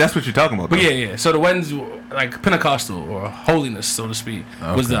 But cool. that's what you're talking about. But though. yeah. So the weddings, like Pentecostal or holiness, so to speak,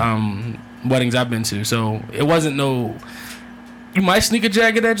 was the weddings I've been to. So it wasn't no. You might sneak a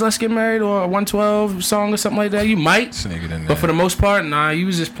Jagged Edge, Let's Get Married, or a 112 song or something like that. You might, sneak it in there. but for the most part, nah. You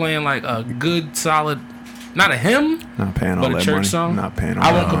was just playing like a good, solid, not a hymn, Not paying all but a that church money. song. Not paying all I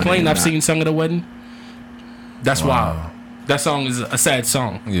that won't money. complain. I've Not- seen "Sung at a Wedding." That's Wow. wild. That song is a sad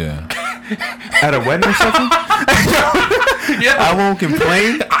song. yeah. At a wedding or something. Yeah, I won't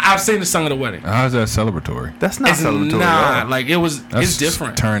complain. I've seen the "Sung at a Wedding." How's that celebratory? That's not It's celebratory. not at all. like it was. That's It's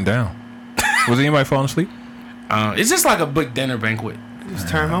different. Turned down. Was anybody falling asleep? It's just like a big dinner banquet. Just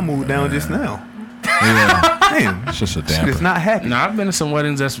turned my mood down just now. Yeah. Damn. It's just a Shit damper. is not happy. Now I've been to some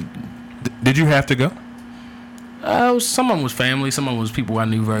weddings that's Did you have to go? some of them was family, some of them was people I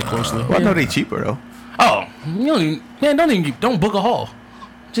knew very closely. Well, I know they cheaper though. Oh, you don't even, man, don't book a hall.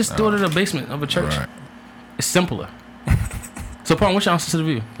 Just do it in the basement of a church. Right. It's simpler. So, Paul, what's your answer to the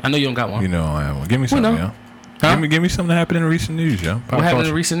view? I know you don't got one. You know I have one. Give me something, know. yo. Huh? Give me something that happened in recent news, yo. Pop What happened in culture.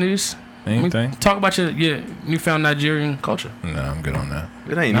 the recent news? Anything? Talk about your newfound Nigerian culture. Nah, I'm good on that.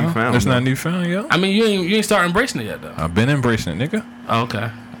 It ain't No, newfound. it's though. not newfound, yo. I mean, you ain't started embracing it yet, though. I've been embracing it, nigga. Oh,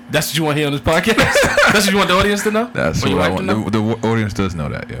 okay. That's what you want to hear on this podcast? That's what you want the audience to know? That's Or your what I wife to want. know? The audience does know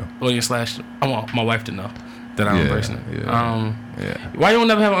that, yo. Audience / I want my wife to know that I'm Yeah, embracing it. yeah. Yeah. Why you don't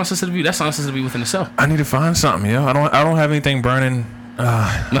never have an unsolicited view? That's an unsolicited view within itself. I need to find something, yo. I don't have anything burning.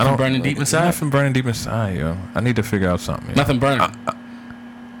 Nothing burning deep inside? Nothing burning deep inside, yo. I need to figure out something. yo. Nothing burning.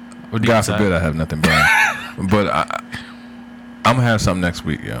 Or deep God inside. forbid I have nothing burning. But I'm gonna have something next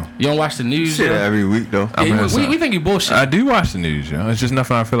week, yo. You don't watch the news? Shit, yo? every week though. Yeah, we think you bullshit. I do watch the news, yo. It's just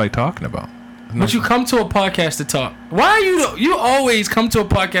nothing I feel like talking about. But you come to a podcast to talk. Why are you always come to a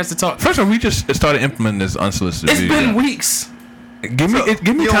podcast to talk? First of all, we just started implementing this unsolicited It's video. been weeks. Give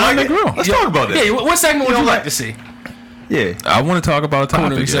me time to grow. Let's talk about that. Yeah, what segment would you like to see? Yeah. I want to talk about a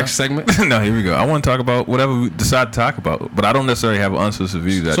topic. Coonery section segment. No, here we go. I want to talk about whatever we decide to talk about, but I don't necessarily have an unsolicited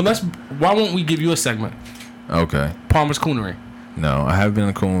view. So why won't we give you a segment? Okay. Palmer's Coonery. No, I haven't been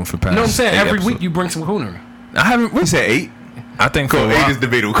a coon for past. No, I'm saying 8 every episodes. week you bring some coonery. I haven't. We said 8. I think Cool. for a 8 while, is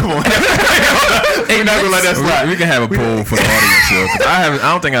debatable. Come on. We're not gonna let that slide. we can have a poll for the audience. Yo, 'cause I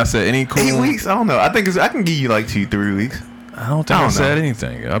don't think I said any cool. 8 weeks? I don't know. I think I can give you like 2-3 weeks. I don't think I said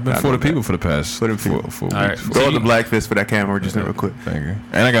anything. I've been I for know the that. people for the past For the four people. weeks. All right. Throw the black fist for that camera just real quick. Thank you.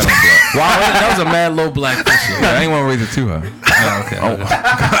 And I got no black. Wow, that was a mad low black fish. I ain't want to raise it too high. Okay.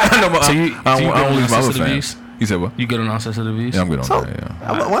 I know, but So you I good don't on lose my other unsolicited fans. views? You said what? You good on unsolicited views? Yeah, I'm good on So, that.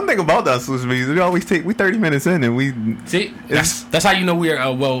 Yeah. one thing about the unsolicited videos, we always we 30 minutes in and we See, that's how you know we're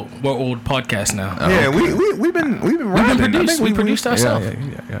a well old podcast now. yeah okay. we've been We've been riding. produced. We produced ourselves.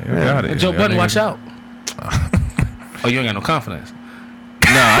 Yeah. Got it. Joe Yeah, Budden, nigga. watch out. Oh, you ain't got no confidence. Nah,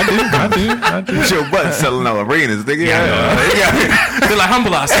 I do. Joe Budden selling out arenas. Nigga. They're like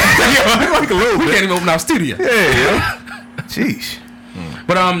humble ourselves. Like a little We bit. can't even open our studio. Yeah. Jeez.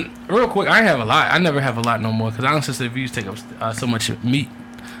 But real quick, I have a lot. I never have a lot no more because unsolicited views take up so much meat.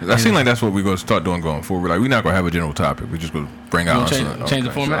 I seem like that's what we're gonna start doing going forward. Like we're not gonna have a general topic. We're just gonna bring out Change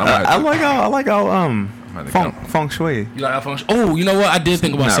the format? I like how to feng shui. You like iPhone? Oh, you know what? I did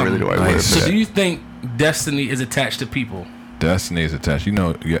think about Not something. really the right word. So do you think destiny is attached to people? Destiny is attached. You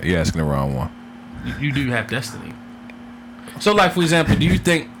know, you're asking the wrong one. You do have destiny. So, like for example, do you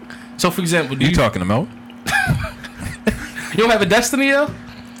think? So, for example, do You you talking about? you don't have a destiny though?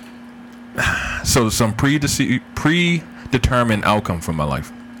 So some predetermined outcome for my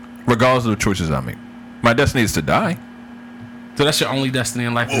life, regardless of the choices I make. My destiny is to die. So that's your only destiny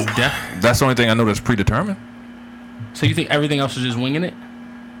in life is death. That's the only thing I know that's predetermined. So you think everything else is just winging it?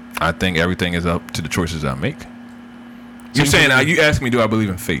 I think everything is up to the choices I make. So You're saying you asked me, do I believe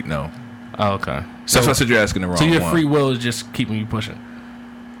in fate? No. Oh, okay. That's why I said you're asking the wrong So your one. free will is just keeping you pushing.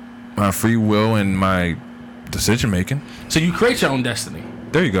 My free will and my decision making. So you create your own destiny.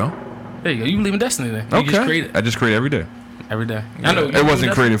 There you go. There you go. You believe in destiny then. You Okay. just create it I just create every day. every day. I know. It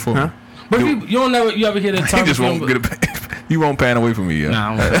wasn't created for me. But if you don't never you ever hear the He term? just won't get a. You won't pan away from me, yeah.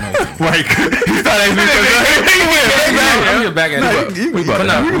 Nah, I don't know. Like I'm get back at it. You We about can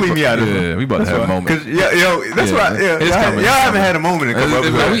to have- leave me out of it. Yeah, we about to have a moment. Cause that's Yeah. why. Yeah, It's y'all coming. haven't had a moment in a couple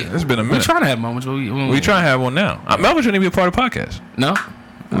episodes. It's been a We're minute. trying to have moments, but we We trying to have one now. Melvin shouldn't be a part of the podcast. No.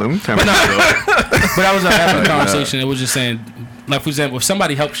 Let me tell But you. no, but I was having a conversation. It was just saying, like for example, if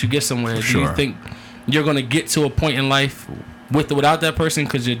somebody helps you get somewhere, do Sure. you think you're gonna get to a point in life with or without that person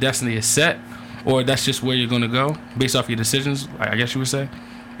because your destiny is set, or that's just where you're gonna go based off your decisions? I guess you would say.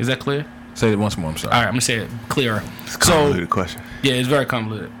 Is that clear? Say it once more. I'm sorry. All right, I'm gonna say it clearer. Convoluted question. Yeah, it's very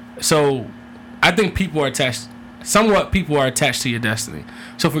convoluted. So, I think people are attached. Somewhat, people are attached to your destiny.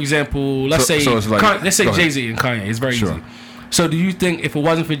 So, for example, let's say so it's like- let's say go ahead. Jay-Z and Kanye. It's very Sure. easy. So, do you think if it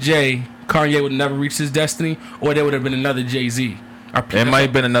wasn't for Jay, Kanye would never reach his destiny, or there would have been another Jay-Z? It might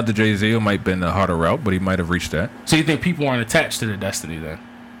have been another Jay-Z. It might have been a harder route, but he might have reached that. So, you think people aren't attached to their destiny then?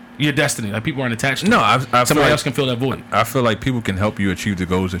 Your destiny, like people aren't attached to No, it. I feel Somebody like, else can fill that void. I feel like people can help you achieve the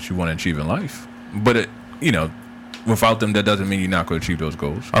goals that you want to achieve in life. But, without them, that doesn't mean you're not going to achieve those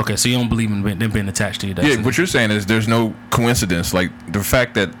goals. Okay, so you don't believe in them being attached to your destiny? Yeah, what you're saying is there's no coincidence. Like, the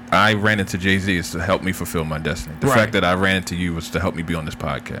fact that I ran into Jay-Z is to help me fulfill my destiny. The Right. fact that I ran into you was to help me be on this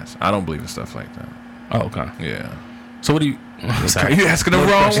podcast. I don't believe in stuff like that. Oh, okay. Yeah. So what do you? Sorry. You asking the What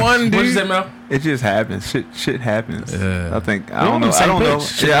wrong question? one, dude. What you say, Mel? It just happens. Shit happens. Yeah. I think. I We're don't on know. the I same don't know.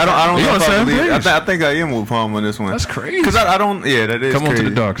 page. Yeah, I don't You know on if the I same believe. page? I think I am with Palm on this one. That's crazy. Because I don't. Yeah, that is. Come on to crazy.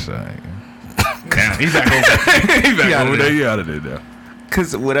 the dark side. He's back over. He's back out over of there. there. You out of there now.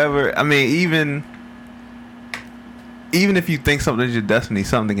 Because whatever. I mean, even if you think something is your destiny,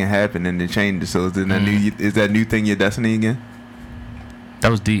 something can happen and it changes. So is that new thing your destiny again? That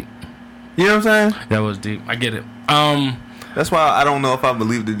was deep. You know what I'm saying? That was deep. I get it. That's why I don't know if I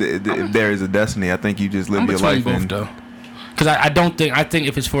believe that if there is a destiny. I think you just live I'm your between life both and though, because I don't think I think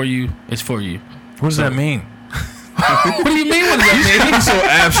if it's for you, it's for you. What does that mean? What do you mean? What does that mean? He's so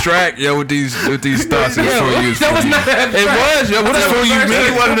abstract, yo, with these thoughts. It's for you. It's That for was you. not that. It was, yo. What does for you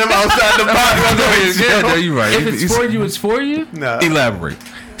mean? one of them outside the box. Yeah, there you right. If it's for you, it's for you. No. Elaborate.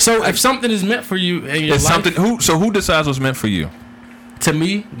 So if something is meant for you in your It's life, something. Who decides what's meant for you? to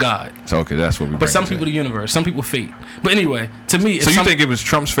me, God. So okay, that's what we. But some people the universe, some people fate. But anyway, to me, it's So you think it was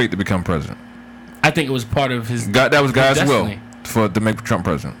Trump's fate to become president? I think it was part of his. God, that was God's will. destiny. to make Trump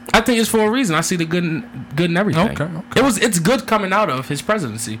president? I think it's for a reason. I see the good in everything. Okay. It's good coming out of his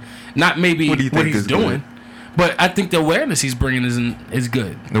presidency, not maybe What do you what think he's is doing, but I think the awareness he's bringing is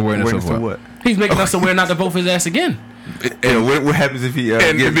good. The awareness Awareness of of what? He's making us aware not to vote for his ass again. Yeah, what happens if he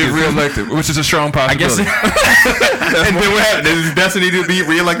And gets be reelected, which is a strong I guess possibility. And then what happens? Is his destiny to be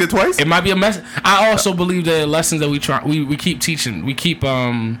reelected twice? it might be a mess. I also believe that lessons that we keep teaching, we keep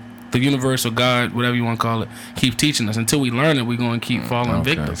the universe or God, whatever you want to call it, keep teaching us. Until we learn it, we're going to keep falling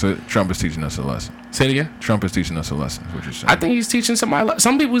victim. So Trump is teaching us a lesson. Say it again. Trump is teaching us a lesson. Is what you're saying? I think he's teaching somebody.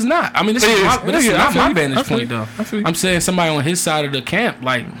 Some people's not. I mean, this It is is. not, but this Yeah, is I not feel my you. vantage I feel point, you. though. I feel you. I'm saying somebody on his side of the camp,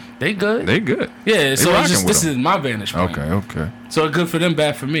 like they good. They good. Yeah. So rocking it's just with this him. is my vantage point. Okay. So good for them,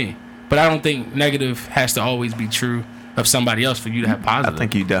 bad for me. But I don't think negative has to always be true of somebody else for you to have I positive.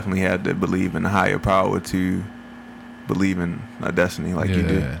 think you definitely had to believe in a higher power to believe in a destiny like you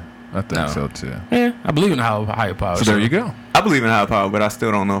do. I think No. so too. Yeah, I believe in a higher power. So there you go. I believe in higher power, but I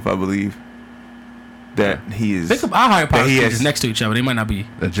still don't know if I believe that he is. Think of our higher power That he creatures has- next to each other. They might not be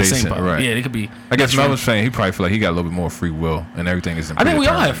the Adjacent, same power. right. Yeah, they could be. I guess That's Mel right. was saying he probably feel like he got a little bit more free will and everything is. I think we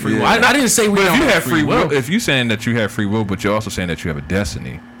all have free will. Yeah. I didn't say we But don't if you have have free will, if you're saying that you have free will, but you're also saying that you have a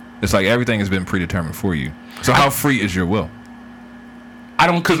destiny, it's like everything has been predetermined for you. So how free is your will? I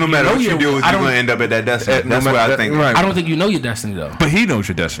don't Because no think matter know what you your- do, you're I don't- going to end up at that destiny. No That's matter- what I think. right. I don't think you know your destiny though. But he knows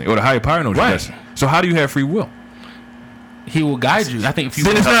your destiny, or the higher power knows Right. your destiny. So how do you have free will? He will guide you. I think if you,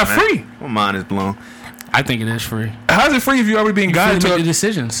 Then it's not Man, free. My mind is blown. I think it is free. How's it free if you're already being You guided make the to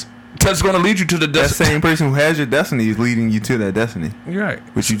decisions. that's going to lead you to the That destiny? same person who has your destiny is leading you to that destiny, You're right.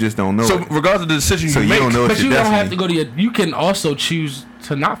 but you just don't know So it. regardless of the decision So you you make, don't know But it's you your don't destiny. have to go to your. You can also choose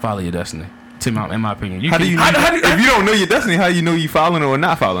to not follow your destiny. In my opinion, How do you? If you don't know your destiny, how do you know you following it or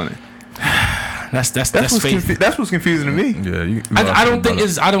not following it? That's That's faith. that's what's confusing to me. yeah, you I don't think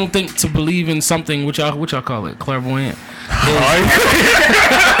is. I don't think to believe in something which y'all call it clairvoyant.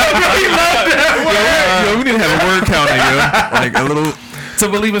 Yo, we need to have a word counter, yo. Like a little. To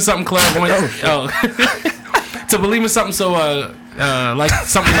believe in something clairvoyant. Oh. To believe in something so like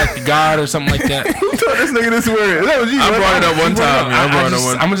something like God or something like that. Who taught this nigga this word? That was you. I right? brought it up one time. I brought it up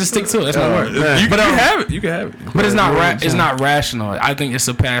one. I'm gonna just stick to it. That's my word. man. You But, can have it. You can have it. But it's not it's not rational. I think it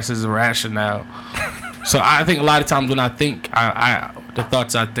surpasses rationale. So I think a lot of times when I think, I the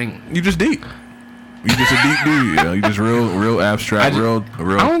thoughts I think. You just deep. You just a deep dude. You know? You just real abstract. I real.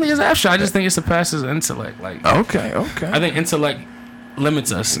 don't think it's abstract. I just think it surpasses intellect. Like Okay. I think intellect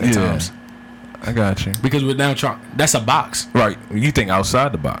limits us at Yeah. times I got you. because we're now trying. That's a box. Right. You think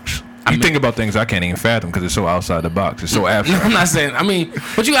outside the box. You think about things I can't even fathom because it's so outside the box. It's so abstract. I'm not saying. I mean,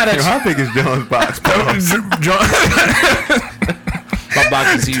 but you gotta. Yo, how big is John's box? My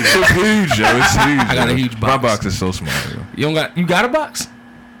box is huge. It's huge, yo. It's huge. I got a yo. huge My box. box is so small, yo. You got a box?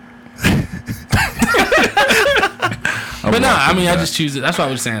 But no, I mean, I just choose it. That's what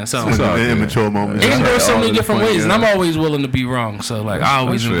I was saying. So It's all An good. immature moment. it can go so All many of the different point, ways, and yeah. I'm always willing to be wrong. So like, I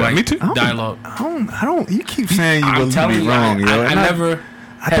always That's invite me too. dialogue. I don't. You keep saying you I'm believe telling me you, wrong, yo. I and never.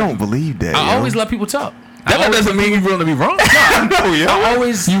 I don't believe that. I yo. always let people talk. That doesn't mean you're willing to be wrong. No, yo. I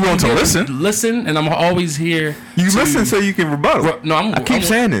always You want to here listen. listen, and I'm always here. You to- listen so you can rebuttal. No, I keep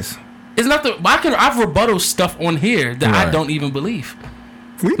saying this. it's not the. I've rebuttal stuff on here that I Right. don't even believe.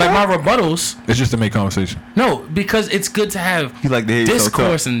 We Like know. my rebuttals. It's just to make conversation. No, because it's good to have You like to hear yourself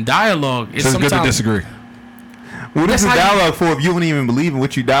discourse and dialogue. So it's good to sometimes- disagree. What is That's the how you- dialogue for if you don't even believe in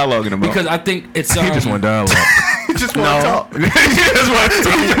what you dialoguing about? Because I think it's. He just want dialogue. you just want to No. talk. You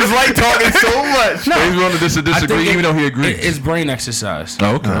just like talking so much. He's willing to I disagree think even though he agrees. It's brain exercise.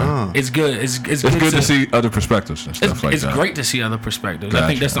 Oh, okay. Oh. It's good. It's It's good, good to see other perspectives and stuff like it's that. great to see other perspectives. I Gotcha.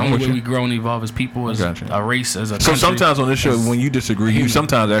 think that's the I'm only with way you. we grow and evolve as people, as Gotcha. a race, as a So country. sometimes on this show, as- when you disagree, you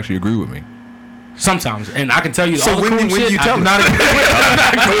sometimes actually agree with me. Sometimes, and I can tell you So all the when cool you shit. tell I do me? not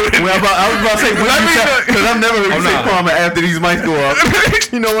agree. Well, I was about to say, because I'm never going to say nah. Palmer after these mics go up.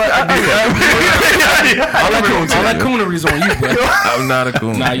 You know what? all that coonery's on you, bro. I'm not a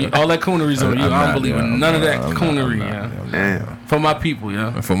coon. Nah, all that coonery's on you. I'm I don't not, believe yeah, in I'm none of not, that I'm not, coonery. I'm not, Yeah, I'm not. Damn. for my people,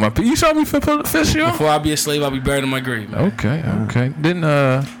 yeah. For my you saw me for fish, yo. Before I be a slave, I'll be buried in my grave. Man. Okay. Didn't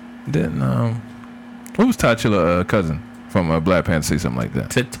what was Ty Chilla cousin from Black Panther say something like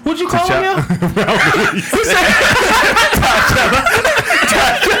that? What'd you call him? Yeah?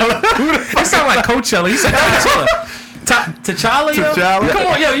 It sound like Coachella. He said Coachella. T'Challa, yo? T'Challa? Come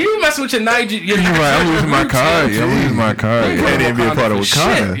on, yo, you messing with your Niger. You're right. I'm losing my card. Yeah, I'm losing my card. You can't even be a part of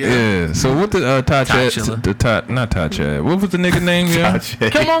Wakanda. Yeah. So what the Ty T'Challa. Chad? Not Ty Chad. What was the nigga name? Yeah.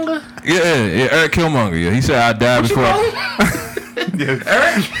 Killmonger? Yeah. Eric Killmonger. Yeah. He said I died What you before. call him?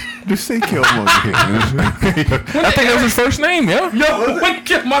 Eric? Just say Killmonger. I think that was his first name, yo. Yo, when did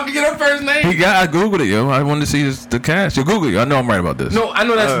Killmonger get her first name? I googled it, yo. I wanted to see the cast. Yo, Google it. I know I'm right about this. No, I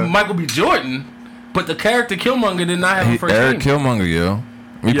know that's Michael B. Jordan, but the character Killmonger did not have a first Eric name. Killmonger, yo.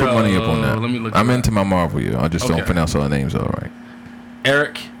 Let me put money up on that. Let me look. I'm into my Marvel, yo. I just don't Okay. pronounce all the names all right.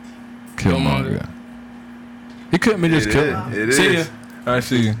 Eric Killmonger. He couldn't be just Killmonger. It See ya. is. I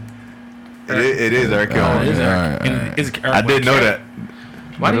see. It is Eric It Killmonger. is Eric. Alright, And alright. it's Eric I didn't know that.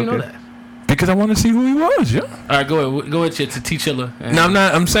 Why do you know Okay. that? Because I want to see who he was, yo. All right, go ahead, to T'Challa. No, I'm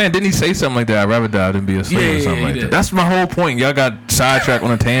not. I'm saying, didn't he say something like that? I'd rather die than be a slave Yeah, or yeah, something he like did. that. That's my whole point. Y'all got sidetracked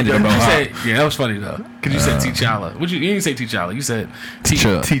on a tangent about how. Yeah, that was funny though. Because you said T'Challa. You didn't say T'Challa. You said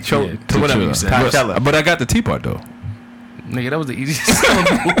T'Challa. T'Challa. Whatever you said. T'Challa. But I got the T part though. Nigga, that was the easiest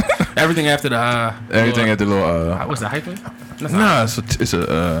syllable. Everything after the Everything at the little. what's the hyphen? That's not- Nah, it's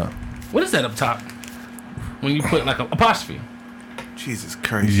a. What is that up top? When you put like an apostrophe. Jesus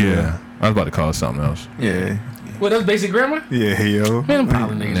Christ. Yeah, I was about to call it something else. Yeah. What, that's basic grammar? Yeah, yo. Man, I'm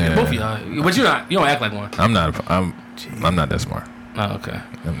proud of niggas. Yeah. Both of y'all. But you don't act like one. I'm not that smart. Oh, okay.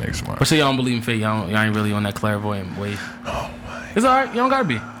 Them niggas smart. But so y'all don't believe in fate. Y'all ain't really on that clairvoyant wave. Oh my. It's alright. You don't gotta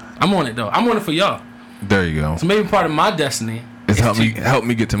be. I'm on it though. I'm on it for y'all. There you go. So maybe part of my destiny It's is help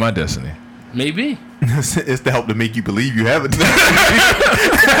me get to my destiny. Maybe. It's to help to make you believe you have it.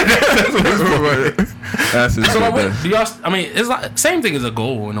 That's his So like, good what, do y'all? I mean, it's like same thing as a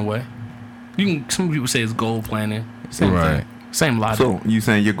goal in a way. You can. Some people say it's goal planning. Same Right. thing. Same logic. So you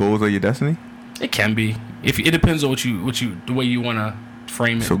saying your goals are your destiny? It can be. If it depends on what you the way you want to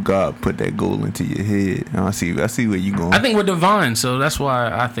frame it. So God put that goal into your head. I see where you going. I think we're divine, so that's why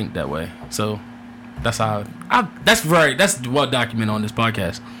I think that way. So that's how that's well documented on this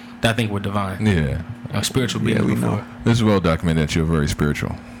podcast. That I think we're divine, Yeah. spiritual beings. Yeah, we before. know. This is well documented that you're very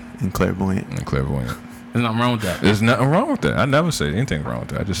spiritual And clairvoyant. and clairvoyant. There's nothing wrong with that. There's nothing wrong with that. I never say anything wrong with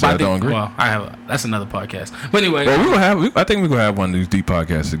that. I just say I don't agree. Well, that's another podcast. But anyway, I think we're gonna have one of these deep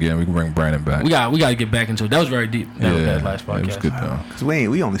podcasts again. We can bring Brandon back. we got to get back into it. That was very deep. That last podcast. It was good though. Cause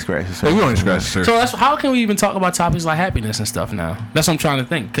we only scratched the Hey, surface. we only scratched the surface. So that's how can we even talk about topics like happiness and stuff now? That's what I'm trying to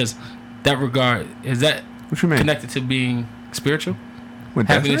think. Because that regard is that What you mean? connected to being spiritual, With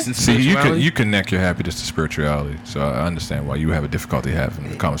happiness destiny? and See, spirituality. you connect your happiness to spirituality, so I understand why you have a difficulty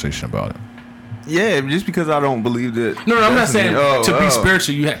having a conversation about it. Yeah, just because I don't believe that. No, I'm not saying destiny- to be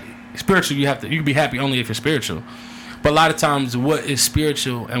spiritual. You can be happy only if you're spiritual. But a lot of times, what is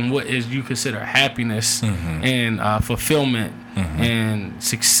spiritual and what is you consider happiness and fulfillment and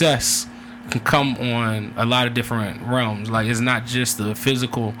success can come on a lot of different realms. Like it's not just the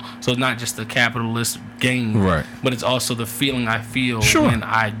physical, so it's not just the capitalist gain, Right. But it's also the feeling I feel Sure. when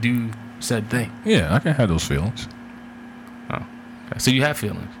I do said thing. Yeah, I can have those feelings. Okay. So you have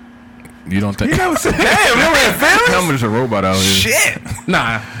feelings. You don't think? You never said, damn, you never had feelings? I'm just a robot out here. Shit.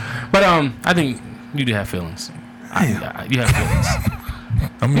 Nah, but I think you do have feelings. You have feelings.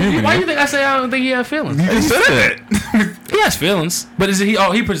 I'm human. Why do yeah. you think I say I don't think he has feelings? You just said that. He has feelings, but is it he?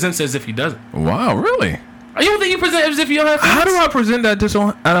 Oh, he presents as if he doesn't. Wow, really? You don't think you present as if you don't have feelings? How do I present that?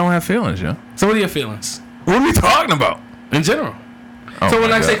 I don't have feelings, yo. So what are your feelings What are we talking about? in general? Oh So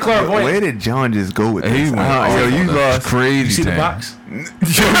when my I say God. clairvoyant, Where did John just go with He this? went Yo, off you on that lost. crazy. you see the tang. box?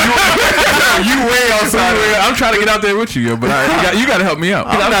 You way outside. I'm trying to get out there with you, yo, but you got to help me out.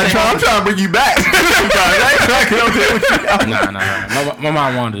 I'm trying to bring you back. I ain't trying to get out there with you. Nah. My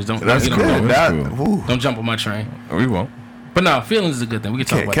mind wanders. Don't That's you know, cool. don't- That's Ooh. Don't jump on my train. We won't. But no, feelings is a good thing. We can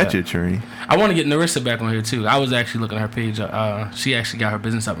talk Can't about catch that. a train. I want to get Narissa back on here too. I was actually looking at her page. She actually got her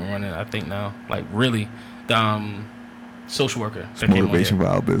business up and running. I think now, like really, the social worker. that came on Motivation here.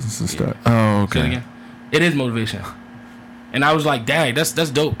 for our business and stuff. Oh, Say it okay. again. It is motivation, and I was like, "Dang, that's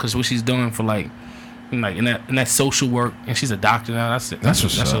dope." Because what she's doing for like in that social work, and she's a doctor now. That's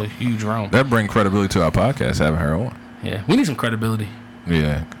what's that's up. a huge realm. That bring credibility to our podcast, having her on. Yeah, we need some credibility.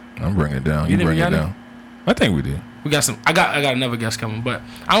 Yeah, I'm bringing it down. You You think we bring it got it? down. I think we did. We got some. I got another guest coming, but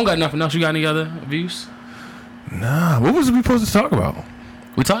I don't got nothing else. You got any other views? Nah, what was we supposed to talk about?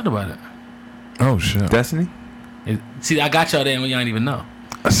 We talked about it. Oh shit! Destiny? See, I got y'all there and y'all didn't even know.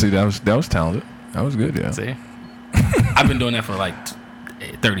 I see. That was talented. That was good. Yeah. See, I've been doing that for like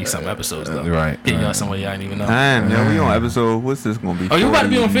 30 something episodes though. Right. Hitting y'all right. somewhere y'all didn't even know. Damn, yo, we on episode. What's this gonna be? Oh, you about to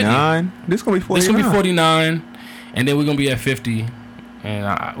be on 50? 49? This gonna be 49. This gonna be 49, and then we're gonna be at 50,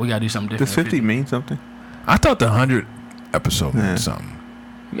 and we gotta do something different. Does 50 mean something? I thought the 100th episode Yeah. meant something.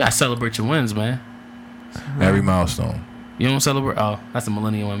 You gotta celebrate your wins, man. Every milestone. You don't celebrate? Oh, that's the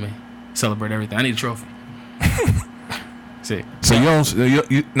millennial in me. Celebrate everything. I need a trophy. See, So you don't.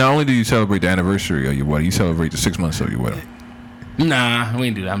 You not only do you celebrate the anniversary of your wedding, you celebrate the 6 months of your wedding. nah, we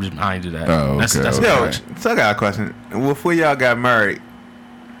ain't do that. I ain't do that. Oh, That's okay, that's okay. Yo, okay. so I got a question. Before y'all got married,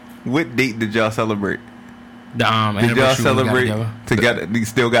 What date did y'all celebrate? The Did y'all anniversary when we got celebrate together? You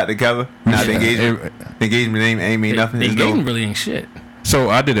still got together? Not the engagement. The engagement ain't mean nothing. The It's no- engagement really ain't shit. So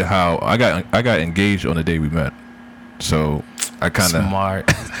I did it how I got engaged on the day we met. So I kind of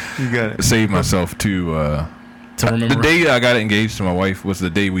Smart. You got it. saved myself to remember. the day I got engaged to my wife was the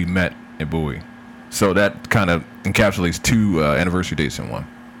day we met in Bowie. So that kind of encapsulates 2 anniversary dates in one.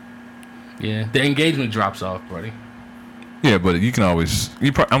 Yeah, the engagement drops off, buddy. Yeah, but you can always.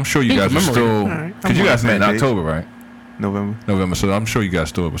 I'm sure you You guys are remember it. still Alright. because you I'm on guys the met in same page. October, right? November. So I'm sure you guys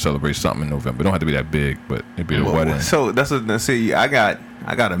still will celebrate something in November. It don't have to be that big, but it'd be a Well, wedding. So that's what. See, I got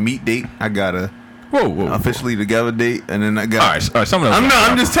a meet date. I got a Whoa. officially together date, and then I got. All right. Some of those.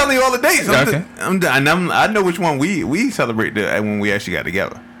 I'm just telling you all the dates. Okay. I know which one we celebrate when we actually got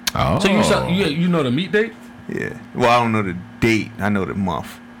together. Oh. So you know the meet date? Yeah. Well, I don't know the date. I know the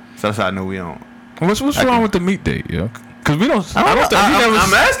month. So that's how I know we don't. What's wrong with the meet date, yo? Because we don't. I don't think we never.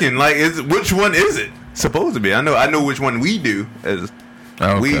 I'm asking, like, which one is it supposed to be? I know which one we do. As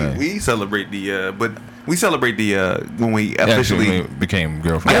Okay. we celebrate but we celebrate when we Actually, officially we became got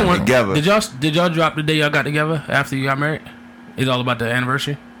girlfriend. together. Did y'all drop the day y'all got together after you got married? It's all about the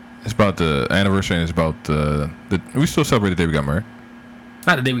anniversary. It's about the anniversary. And it's about the. We still celebrate the day we got married,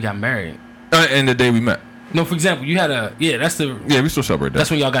 Not the day we got married. and the day we met. No, for example, you had that's the Yeah, we still celebrate that. that's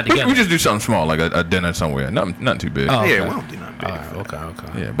when y'all got together. We just do something small, like a dinner somewhere. Nothing too big. Oh, Yeah, okay. we don't do nothing big.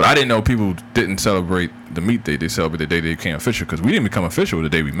 Okay. Yeah, but I didn't know people didn't celebrate the meet date. They celebrate the day they became official because we didn't become official the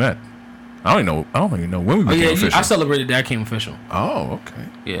day we met. I don't even know when we Oh became yeah, official. I celebrated that I came official. Oh, okay.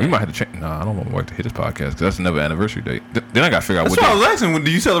 Yeah. We might have to change. No, I don't want my wife to hit this podcast because that's another anniversary date. Then I got to figure out That's what what I day. was asking. Do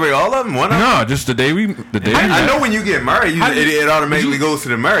you celebrate all of them? One of them? No, just the day we. The day we I met. know when you get married, How do you- it automatically goes to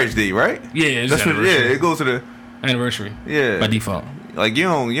the marriage date, right? Yeah, it's That's what. Yeah, anniversary. it goes to the. Anniversary. Yeah. By default. Like you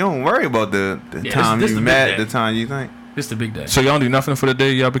don't worry about the Yeah, time this you the big met, day. the time you think. This the big day. So y'all do nothing for the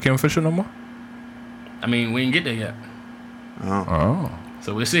day y'all became official no more? I mean, we didn't get there yet, Oh,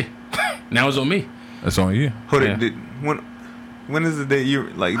 so we'll see. Now it's on me. that's on you. Hold Yeah. it. When is the day you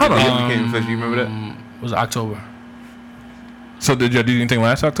like? Hold the day on. you became official? You remember that? It was October. So did y'all do anything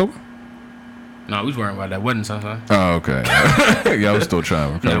last October? No, we was worrying about that wedding sometime. Oh, okay. Yeah, I was still trying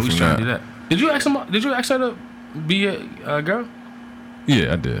to recover Yeah, we was from trying to do that. that. Did you ask her to be a girl?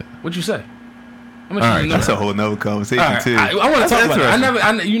 Yeah, I did. What'd you say? How much All you right, know? That's a whole nother conversation All right, too. I want to That's talk about it.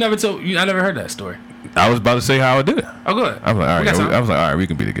 interesting. I never heard that story. I was about to say how I did it. Oh, go ahead. I was like, all We right, got time. I was like, all right, we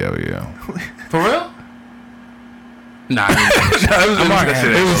can be together, yeah. For real? Nah, I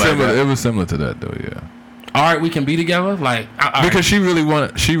didn't. It was similar. It was similar to that though, yeah. All right, we can be together. Like, Because she really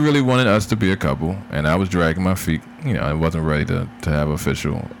wanted us to be a couple, and I was dragging my feet. You know, I wasn't ready to have an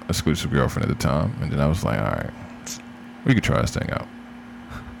official exclusive girlfriend at the time. And then I was like, all right, we could try this thing out.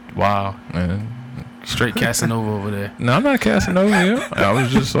 wow, And straight Casanova over there. no, I'm not casting over you. I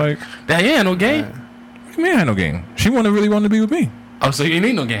was just like, That yeah, no game. what do you mean I had no game? She really wanted to be with me. Oh, so you ain't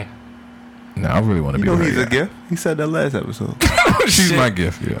need no game. No, I really want to You be know with he's her. a gift. He said that last episode. She's Shit. my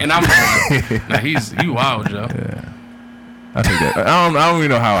gift, yeah. And I'm nah, you wild, Joe. I take that. I don't even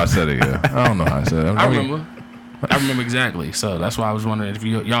know how I said it, yeah. I don't know how I said it. I remember exactly. So that's why I was wondering if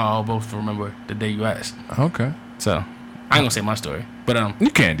y'all all both remember the day you asked. Okay. So I ain't gonna say my story, but You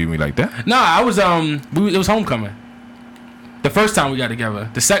can't do me like that. no, I was it was homecoming. The first time we got together.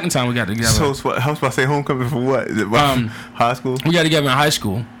 The second time we got together. So I was about to say homecoming for what? Is it high school? We got together in high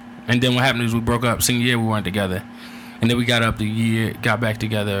school, and then what happened is we broke up. Senior year we weren't together, and then we got back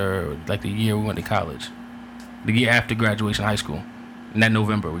together like the year we went to college, the year after graduation of high school. And that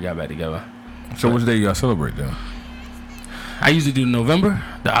November we got back together. So which day y'all celebrate then? I usually do November,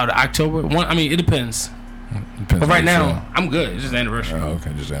 the October. It depends. Depends But on right your now feeling. I'm good. It's just anniversary. Oh,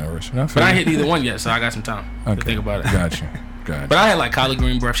 okay, just anniversary. But I ain't hit either one yet, so I got some time to think about it. Got you. But I had like collard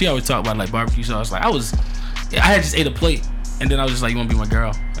green breath. She always talk about like barbecue sauce. Like I had just ate a plate, and then I was just like, "You want to be my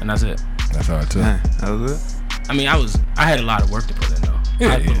girl?" And that's it. That's how I tell. That was it. I had a lot of work to put in though.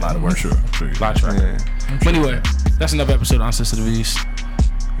 I had to put a lot of work. I'm sure. A lot of work. Yeah. But anyway, that's another episode on Sister to the Beast.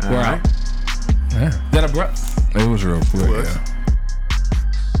 We're All out. right. Yeah. Is that abrupt? It was real quick. Was. Yeah.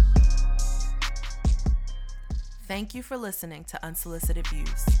 Thank you for listening to Unsolicited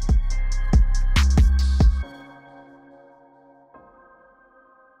Views.